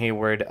Gordon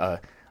Hayward.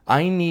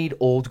 I need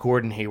old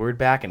Gordon Hayward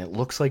back, and it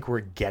looks like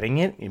we're getting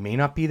it. It may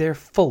not be there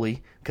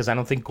fully, because I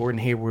don't think Gordon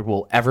Hayward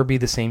will ever be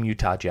the same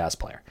Utah Jazz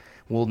player.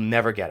 We'll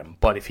never get him.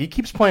 But if he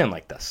keeps playing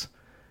like this,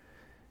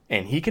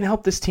 and he can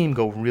help this team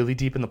go really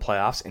deep in the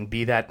playoffs and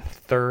be that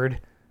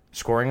third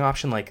scoring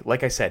option,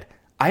 like I said,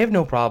 I have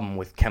no problem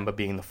with Kemba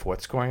being the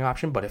fourth scoring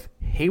option, but if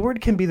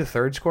Hayward can be the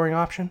third scoring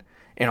option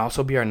and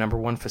also be our number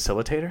one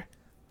facilitator,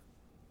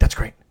 that's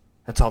great.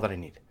 That's all that I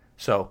need.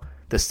 So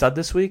the stud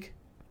this week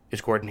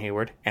is Gordon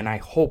Hayward, and I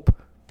hope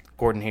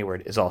Gordon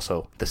Hayward is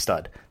also the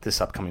stud this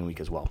upcoming week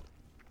as well.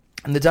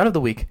 And the dud of the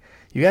week,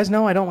 you guys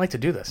know I don't like to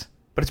do this,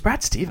 but it's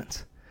Brad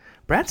Stevens.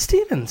 Brad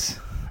Stevens,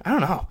 I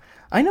don't know.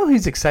 I know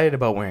he's excited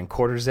about wearing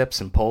quarter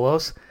zips and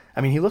polos.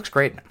 I mean, he looks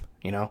great in them,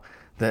 you know.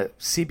 The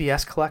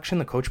CBS collection,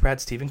 the Coach Brad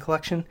Stevens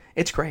collection,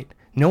 it's great.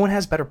 No one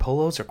has better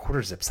polos or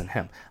quarter zips than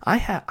him.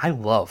 I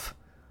love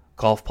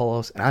golf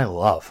polos, and I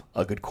love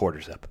a good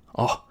quarter zip.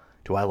 Oh,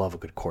 do I love a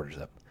good quarter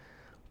zip.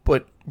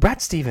 But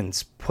Brad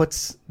Stevens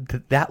puts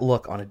that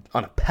look on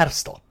a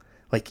pedestal.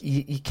 Like,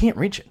 you can't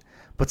reach it.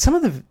 But some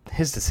of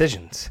his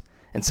decisions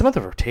and some of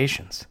the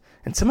rotations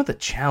and some of the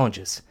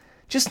challenges,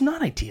 just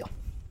not ideal.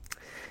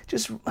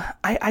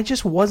 I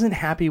just wasn't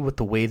happy with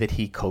the way that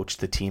he coached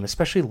the team,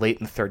 especially late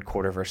in the third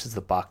quarter versus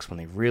the Bucks, when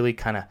they really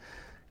kind of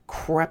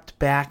crept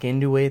back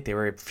into it. They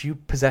were a few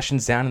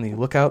possessions down, and you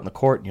look out in the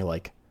court, and you're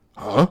like,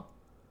 huh?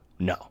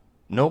 No.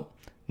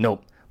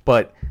 Nope.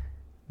 But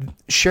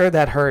sure,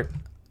 that hurt.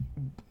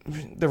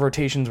 The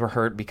rotations were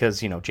hurt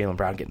because, Jaylen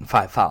Brown getting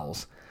 5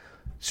 fouls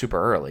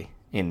super early,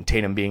 and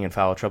Tatum being in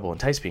foul trouble and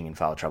Tice being in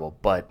foul trouble.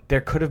 But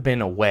there could have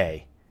been a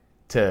way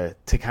to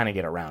kind of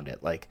get around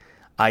it. Like,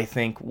 I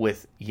think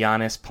with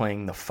Giannis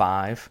playing the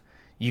 5,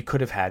 you could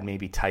have had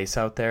maybe Tice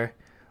out there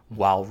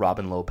while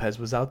Robin Lopez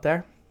was out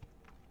there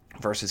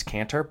versus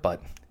Cantor.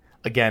 But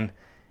again,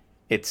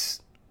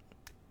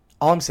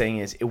 all I'm saying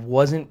is it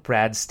wasn't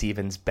Brad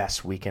Stevens'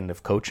 best weekend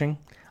of coaching.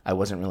 I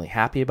wasn't really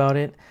happy about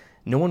it.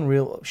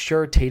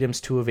 Sure,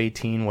 Tatum's 2 of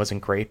 18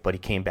 wasn't great, but he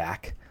came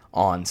back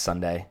on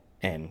Sunday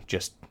and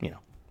just,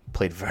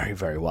 played very,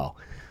 very well.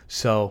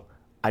 So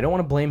I don't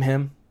want to blame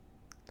him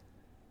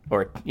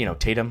or,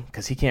 Tatum,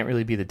 because he can't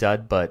really be the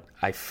dud, but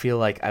I feel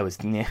like I was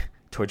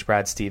towards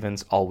Brad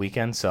Stevens all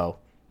weekend, so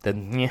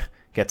then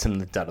gets him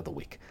the dud of the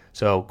week.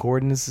 So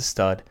Gordon is the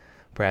stud.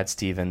 Brad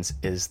Stevens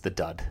is the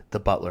dud, the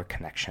Butler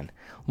connection.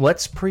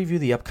 Let's preview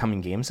the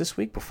upcoming games this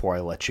week before I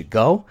let you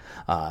go.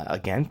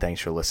 Again, thanks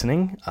for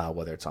listening,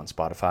 whether it's on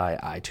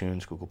Spotify,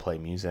 iTunes, Google Play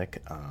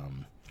Music,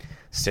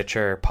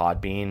 Stitcher,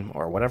 Podbean,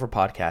 or whatever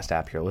podcast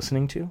app you're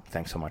listening to.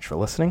 Thanks so much for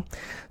listening.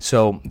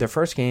 So the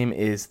first game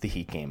is the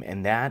Heat game,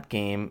 and that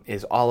game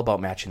is all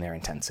about matching their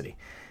intensity.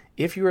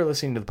 If you are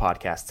listening to the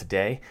podcast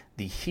today,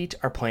 the Heat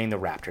are playing the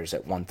Raptors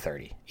at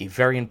 1:30. A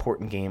very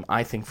important game,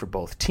 I think, for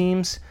both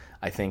teams.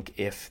 I think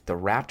if the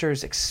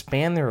Raptors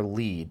expand their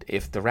lead,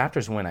 if the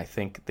Raptors win, I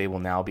think they will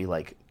now be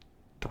like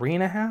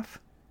 3.5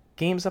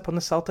 games up on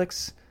the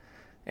Celtics.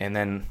 And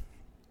then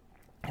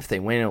if they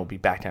win, it will be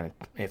back down.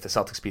 If the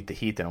Celtics beat the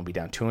Heat, then it'll be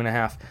down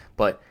 2.5.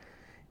 But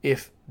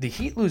if the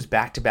Heat lose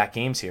back-to-back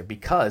games here,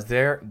 because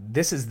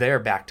this is their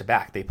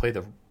back-to-back, they play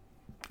the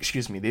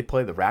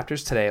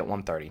Raptors today at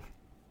 1:30,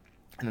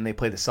 and then they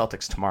play the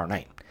Celtics tomorrow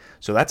night.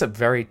 So that's a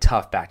very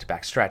tough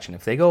back-to-back stretch. And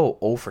if they go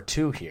 0 for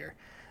 2 here,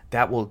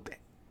 that will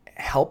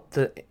help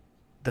the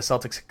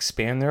Celtics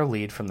expand their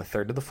lead from the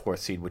 3rd to the 4th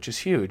seed, which is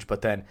huge.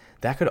 But then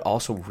that could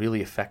also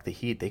really affect the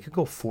Heat. They could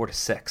go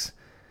 4-6.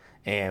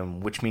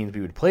 And which means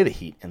we would play the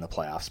Heat in the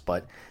playoffs.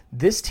 But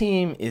this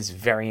team is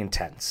very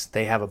intense.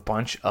 They have a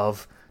bunch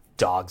of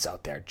dogs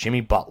out there.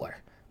 Jimmy Butler,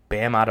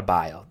 Bam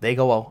Adebayo. They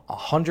go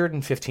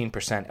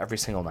 115% every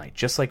single night,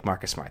 just like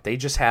Marcus Smart. They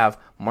just have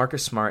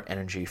Marcus Smart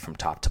energy from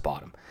top to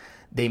bottom.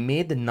 They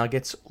made the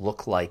Nuggets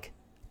look like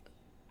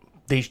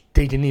they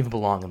didn't even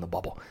belong in the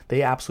bubble.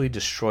 They absolutely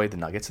destroyed the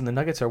Nuggets, and the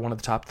Nuggets are one of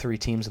the top 3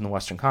 teams in the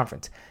Western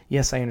Conference.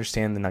 Yes, I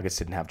understand the Nuggets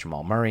didn't have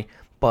Jamal Murray,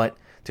 but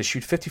to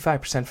shoot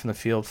 55% from the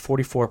field,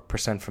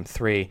 44% from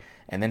 3,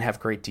 and then have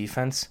great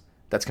defense,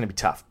 that's going to be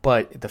tough.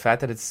 But the fact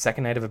that it's the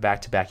second night of a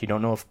back-to-back, you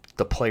don't know if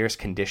the players'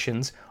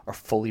 conditions are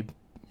fully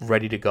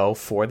ready to go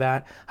for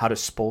that. How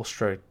does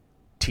Spoelstra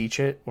teach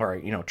it or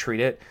treat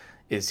it?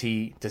 Does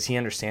he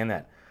understand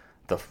that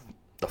the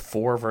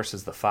 4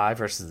 versus the 5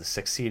 versus the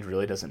 6 seed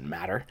really doesn't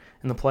matter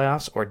in the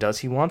playoffs? Or does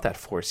he want that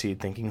 4 seed,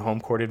 thinking home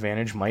court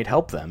advantage might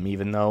help them,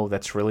 even though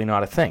that's really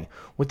not a thing?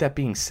 With that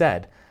being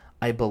said,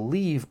 I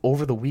believe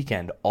over the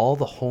weekend, all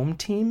the home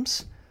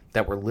teams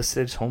that were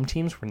listed as home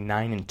teams were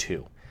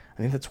 9-2.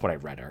 I think that's what I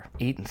read, or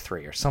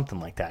 8-3 or something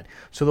like that.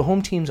 So the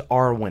home teams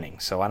are winning.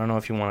 So I don't know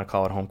if you want to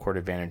call it home court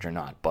advantage or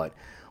not. But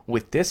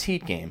with this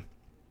Heat game,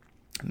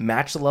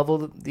 match the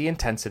level of the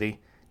intensity,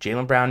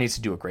 Jaylen Brown needs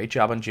to do a great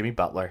job on Jimmy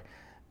Butler.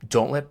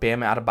 Don't let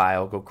Bam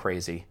Adebayo go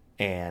crazy.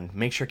 And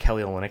make sure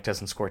Kelly Olynyk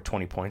doesn't score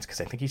 20 points, because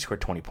I think he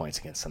scored 20 points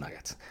against the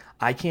Nuggets.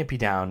 I can't be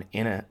down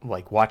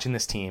watching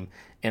this team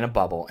in a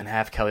bubble and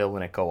have Kelly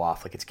Olynyk go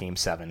off like it's Game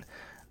 7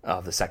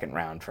 of the second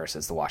round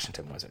versus the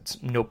Washington Wizards.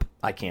 Nope,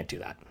 I can't do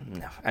that.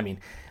 No, I mean,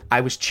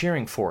 I was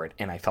cheering for it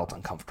and I felt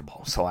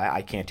uncomfortable, so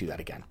I can't do that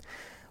again.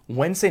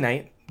 Wednesday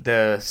night,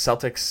 the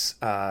Celtics'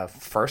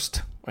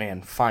 first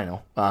and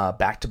final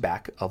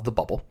back-to-back of the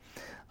bubble.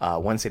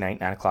 Wednesday night,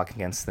 9 o'clock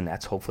against the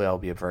Nets. Hopefully I'll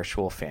be a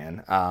virtual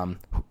fan.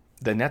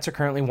 The Nets are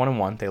currently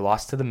 1-1. They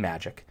lost to the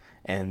Magic,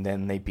 and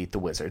then they beat the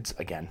Wizards.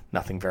 Again,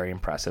 nothing very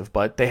impressive,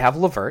 but they have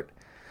LeVert,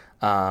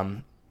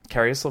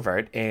 Caris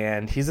LeVert,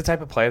 and he's the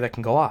type of player that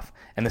can go off.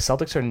 And the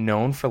Celtics are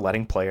known for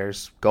letting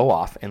players go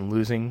off and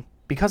losing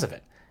because of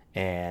it,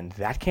 and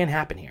that can't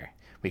happen here.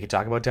 We could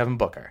talk about Devin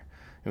Booker.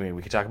 I mean,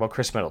 we could talk about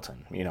Chris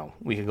Middleton.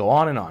 We could go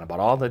on and on about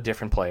all the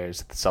different players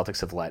that the Celtics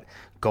have let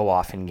go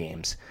off in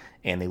games,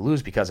 and they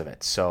lose because of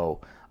it.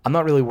 So I'm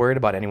not really worried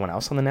about anyone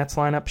else on the Nets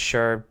lineup.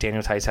 Sure,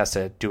 Daniel Tice has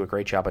to do a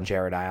great job on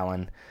Jared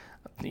Allen.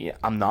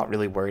 I'm not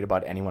really worried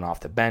about anyone off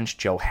the bench.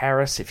 Joe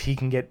Harris, if he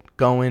can get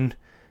going,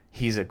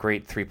 he's a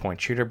great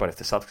three-point shooter, but if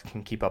the Celtics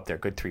can keep up their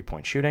good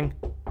three-point shooting,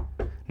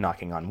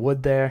 knocking on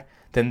wood there,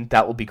 then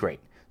that will be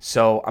great.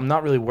 So I'm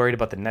not really worried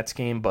about the Nets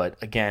game,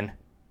 but again,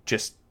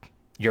 just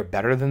you're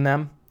better than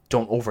them.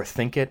 Don't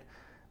overthink it.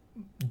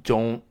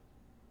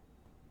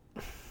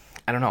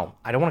 I don't know.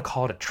 I don't want to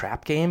call it a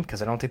trap game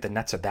because I don't think the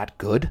Nets are that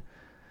good.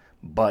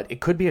 But it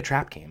could be a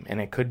trap game,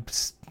 and it could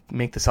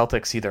make the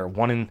Celtics either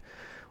 1-3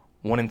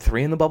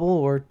 in the bubble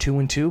or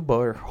 2-2,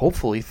 or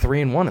hopefully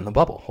 3-1 in the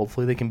bubble.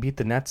 Hopefully they can beat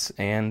the Nets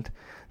and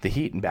the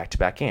Heat in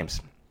back-to-back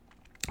games.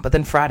 But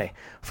then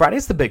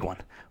Friday's the big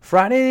one.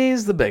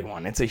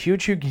 It's a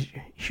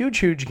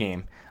huge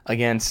game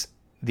against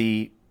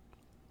the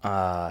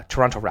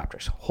Toronto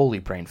Raptors. Holy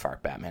brain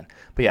fart, Batman.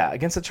 But yeah,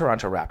 against the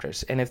Toronto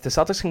Raptors. And if the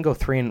Celtics can go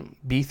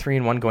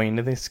 3-1 going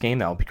into this game,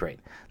 that would be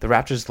great. The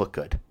Raptors look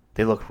good.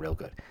 They look real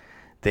good.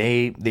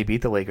 They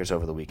beat the Lakers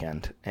over the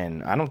weekend,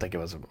 and I don't think it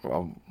was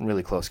a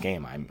really close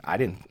game.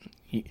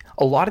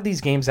 A lot of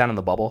these games down in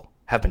the bubble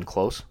have been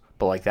close,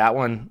 but like that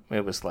one,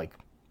 it was like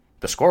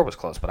the score was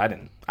close, but I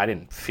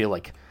didn't feel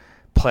like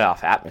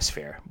playoff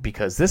atmosphere,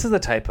 because these are the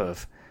type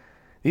of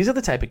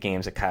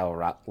games that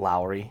Kyle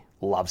Lowry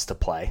loves to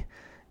play,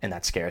 and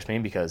that scares me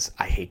because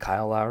I hate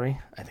Kyle Lowry.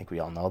 I think we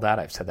all know that.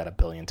 I've said that a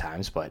billion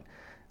times, but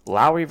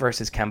Lowry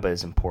versus Kemba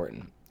is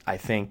important. I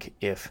think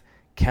if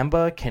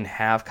Kemba can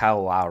have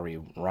Kyle Lowry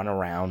run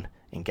around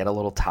and get a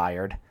little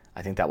tired,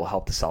 I think that will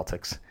help the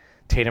Celtics.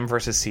 Tatum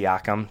versus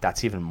Siakam,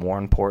 that's even more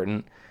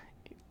important.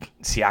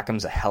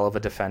 Siakam's a hell of a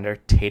defender.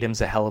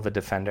 Tatum's a hell of a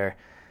defender.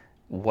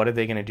 What are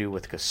they going to do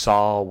with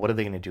Gasol? What are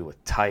they going to do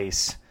with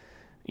Tice?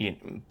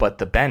 But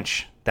the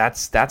bench,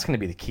 that's going to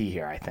be the key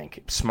here, I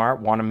think.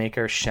 Smart,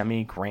 Wanamaker,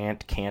 Shemi,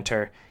 Grant,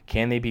 Cantor.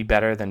 Can they be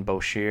better than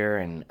Boucher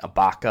and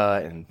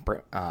Ibaka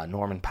and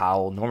Norman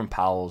Powell? Norman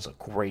Powell's a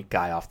great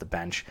guy off the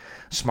bench.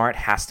 Smart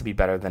has to be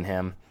better than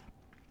him.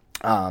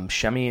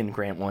 Shemi and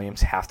Grant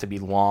Williams have to be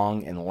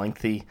long and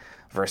lengthy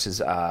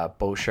versus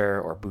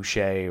Boucher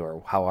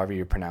or however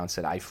you pronounce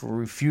it. I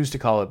refuse to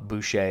call it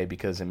Boucher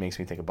because it makes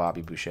me think of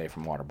Bobby Boucher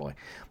from Waterboy.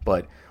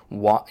 But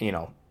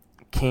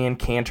can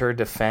Cantor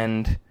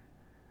defend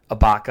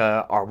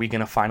Ibaka? Are we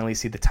going to finally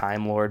see the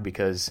Time Lord?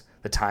 Because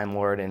the Time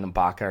Lord and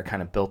Ibaka are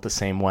kind of built the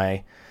same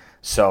way.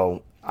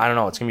 So, I don't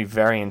know. It's going to be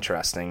very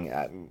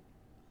interesting.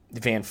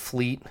 Van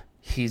Fleet,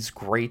 he's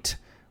great.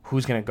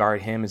 Who's going to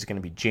guard him? Is it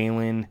going to be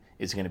Jalen?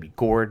 Is it going to be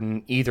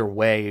Gordon? Either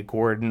way,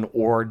 Gordon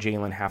or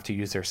Jalen have to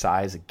use their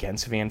size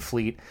against Van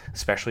Fleet,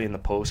 especially in the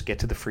post. Get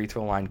to the free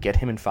throw line. Get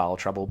him in foul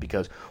trouble,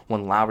 because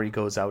when Lowry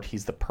goes out,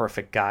 he's the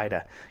perfect guy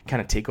to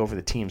kind of take over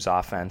the team's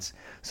offense.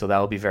 So that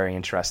will be very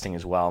interesting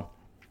as well.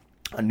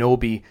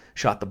 Anunoby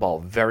shot the ball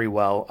very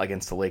well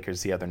against the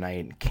Lakers the other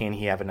night. Can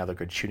he have another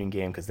good shooting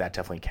game? Because that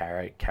definitely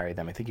carried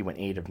them. I think he went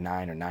 8 of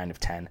 9 or 9 of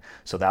 10.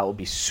 So that will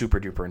be super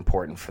duper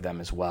important for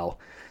them as well.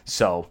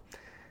 So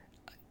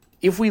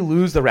if we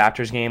lose the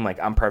Raptors game,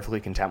 I'm perfectly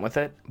content with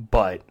it.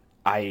 But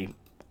I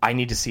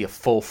need to see a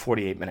full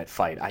 48-minute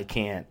fight. I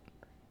can't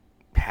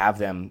have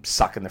them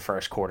suck in the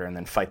first quarter and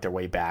then fight their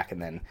way back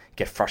and then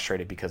get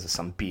frustrated because of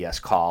some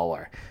BS call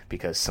or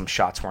because some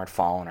shots weren't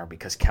falling or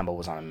because Kemba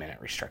was on a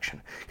minute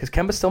restriction. Because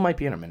Kemba still might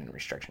be on a minute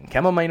restriction.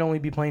 Kemba might only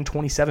be playing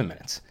 27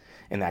 minutes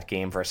in that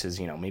game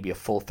versus, maybe a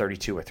full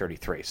 32 or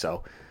 33.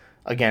 So,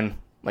 again,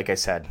 like I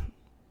said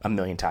a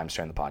million times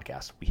during the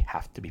podcast, we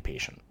have to be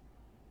patient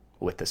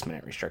with this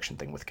minute restriction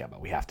thing with Kemba.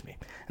 We have to be.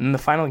 And then the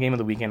final game of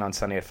the weekend on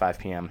Sunday at 5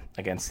 p.m.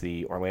 against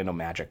the Orlando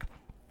Magic.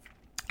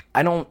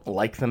 I don't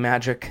like the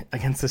Magic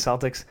against the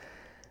Celtics,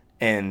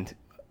 and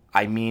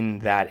I mean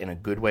that in a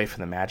good way for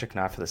the Magic,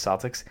 not for the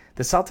Celtics.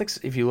 The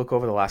Celtics, if you look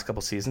over the last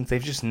couple seasons,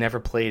 they've just never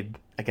played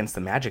against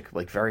the Magic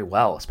very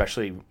well,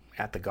 especially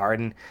at the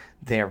Garden.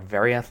 They're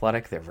very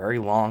athletic, they're very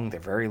long, they're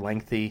very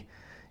lengthy.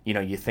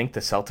 You think the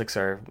Celtics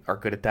are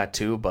good at that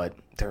too, but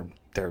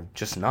they're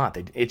just not.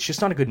 It's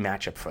just not a good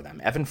matchup for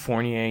them. Evan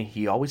Fournier,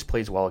 he always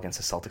plays well against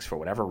the Celtics for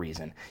whatever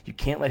reason. You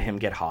can't let him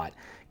get hot.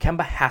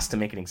 Kemba has to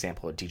make an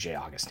example of DJ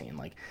Augustin.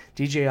 Like,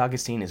 DJ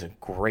Augustin is a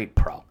great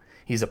pro.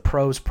 He's a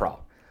pro's pro,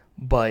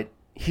 but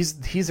he's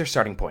their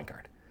starting point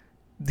guard.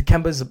 The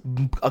Kemba's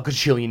a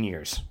gajillion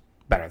years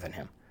better than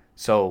him.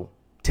 So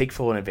take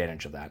full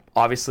advantage of that.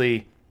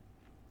 Obviously,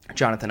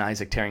 Jonathan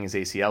Isaac tearing his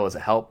ACL is a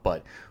help,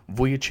 but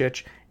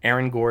Vujacic,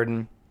 Aaron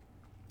Gordon,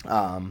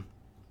 Mo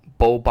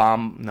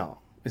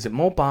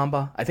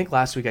Bamba? I think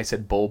last week I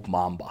said Bo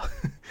Bamba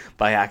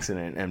by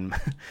accident, and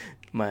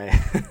my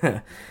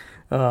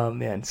oh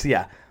man. So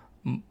yeah,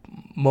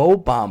 Mo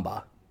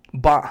Bamba.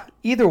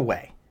 Either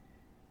way,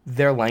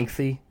 they're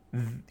lengthy.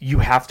 You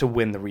have to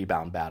win the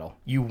rebound battle.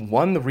 You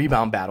won the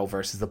rebound battle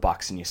versus the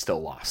Bucks, and you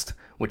still lost,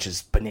 which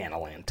is banana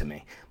land to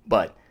me.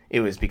 But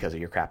it was because of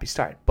your crappy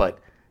start. But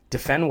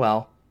defend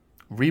well,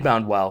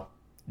 rebound well.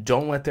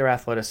 Don't let their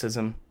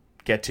athleticism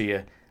get to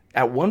you.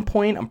 At one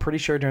point, I'm pretty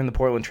sure during the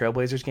Portland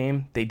Trailblazers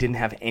game, they didn't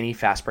have any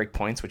fast break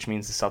points, which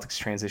means the Celtics'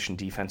 transition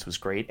defense was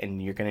great,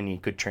 and you're going to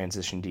need good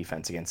transition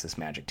defense against this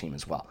Magic team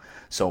as well.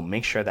 So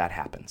make sure that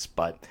happens.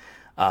 But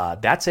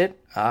that's it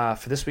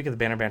for this week of the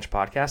Banner Bench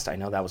podcast. I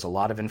know that was a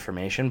lot of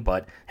information,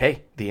 but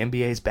hey, the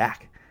NBA is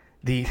back.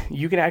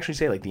 You can actually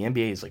say, like, the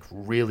NBA is, like,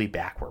 really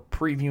back. We're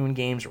previewing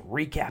games,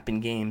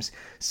 recapping games,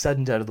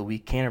 sudden dud of the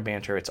week, Canner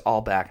Banter. It's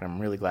all back, and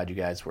I'm really glad you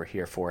guys were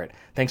here for it.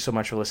 Thanks so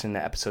much for listening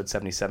to episode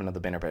 77 of the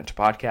Banner Bench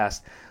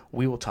podcast.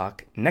 We will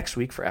talk next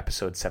week for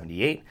episode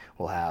 78.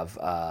 We'll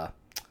have,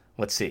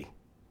 let's see,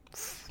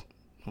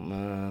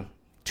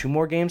 2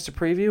 more games to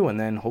preview, and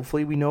then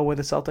hopefully we know where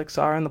the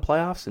Celtics are in the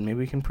playoffs, and maybe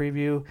we can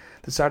preview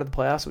the start of the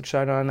playoffs, which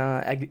start on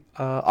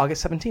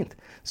August 17th.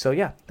 So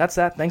yeah, that's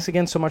that. Thanks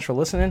again so much for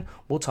listening.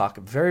 We'll talk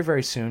very,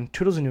 very soon.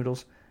 Toodles and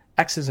noodles,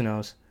 X's and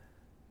O's.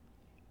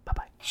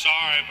 Bye-bye.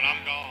 Sorry, but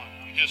I'm gone.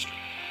 I'm history.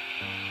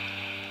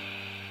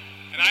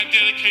 And I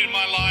dedicated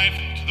my life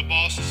to the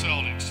Boston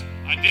Celtics.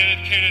 I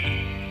dedicated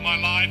my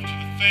life to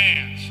the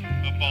fans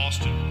of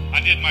Boston. I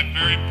did my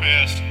very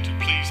best to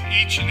please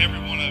each and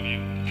every one of you.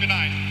 Good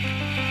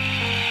night.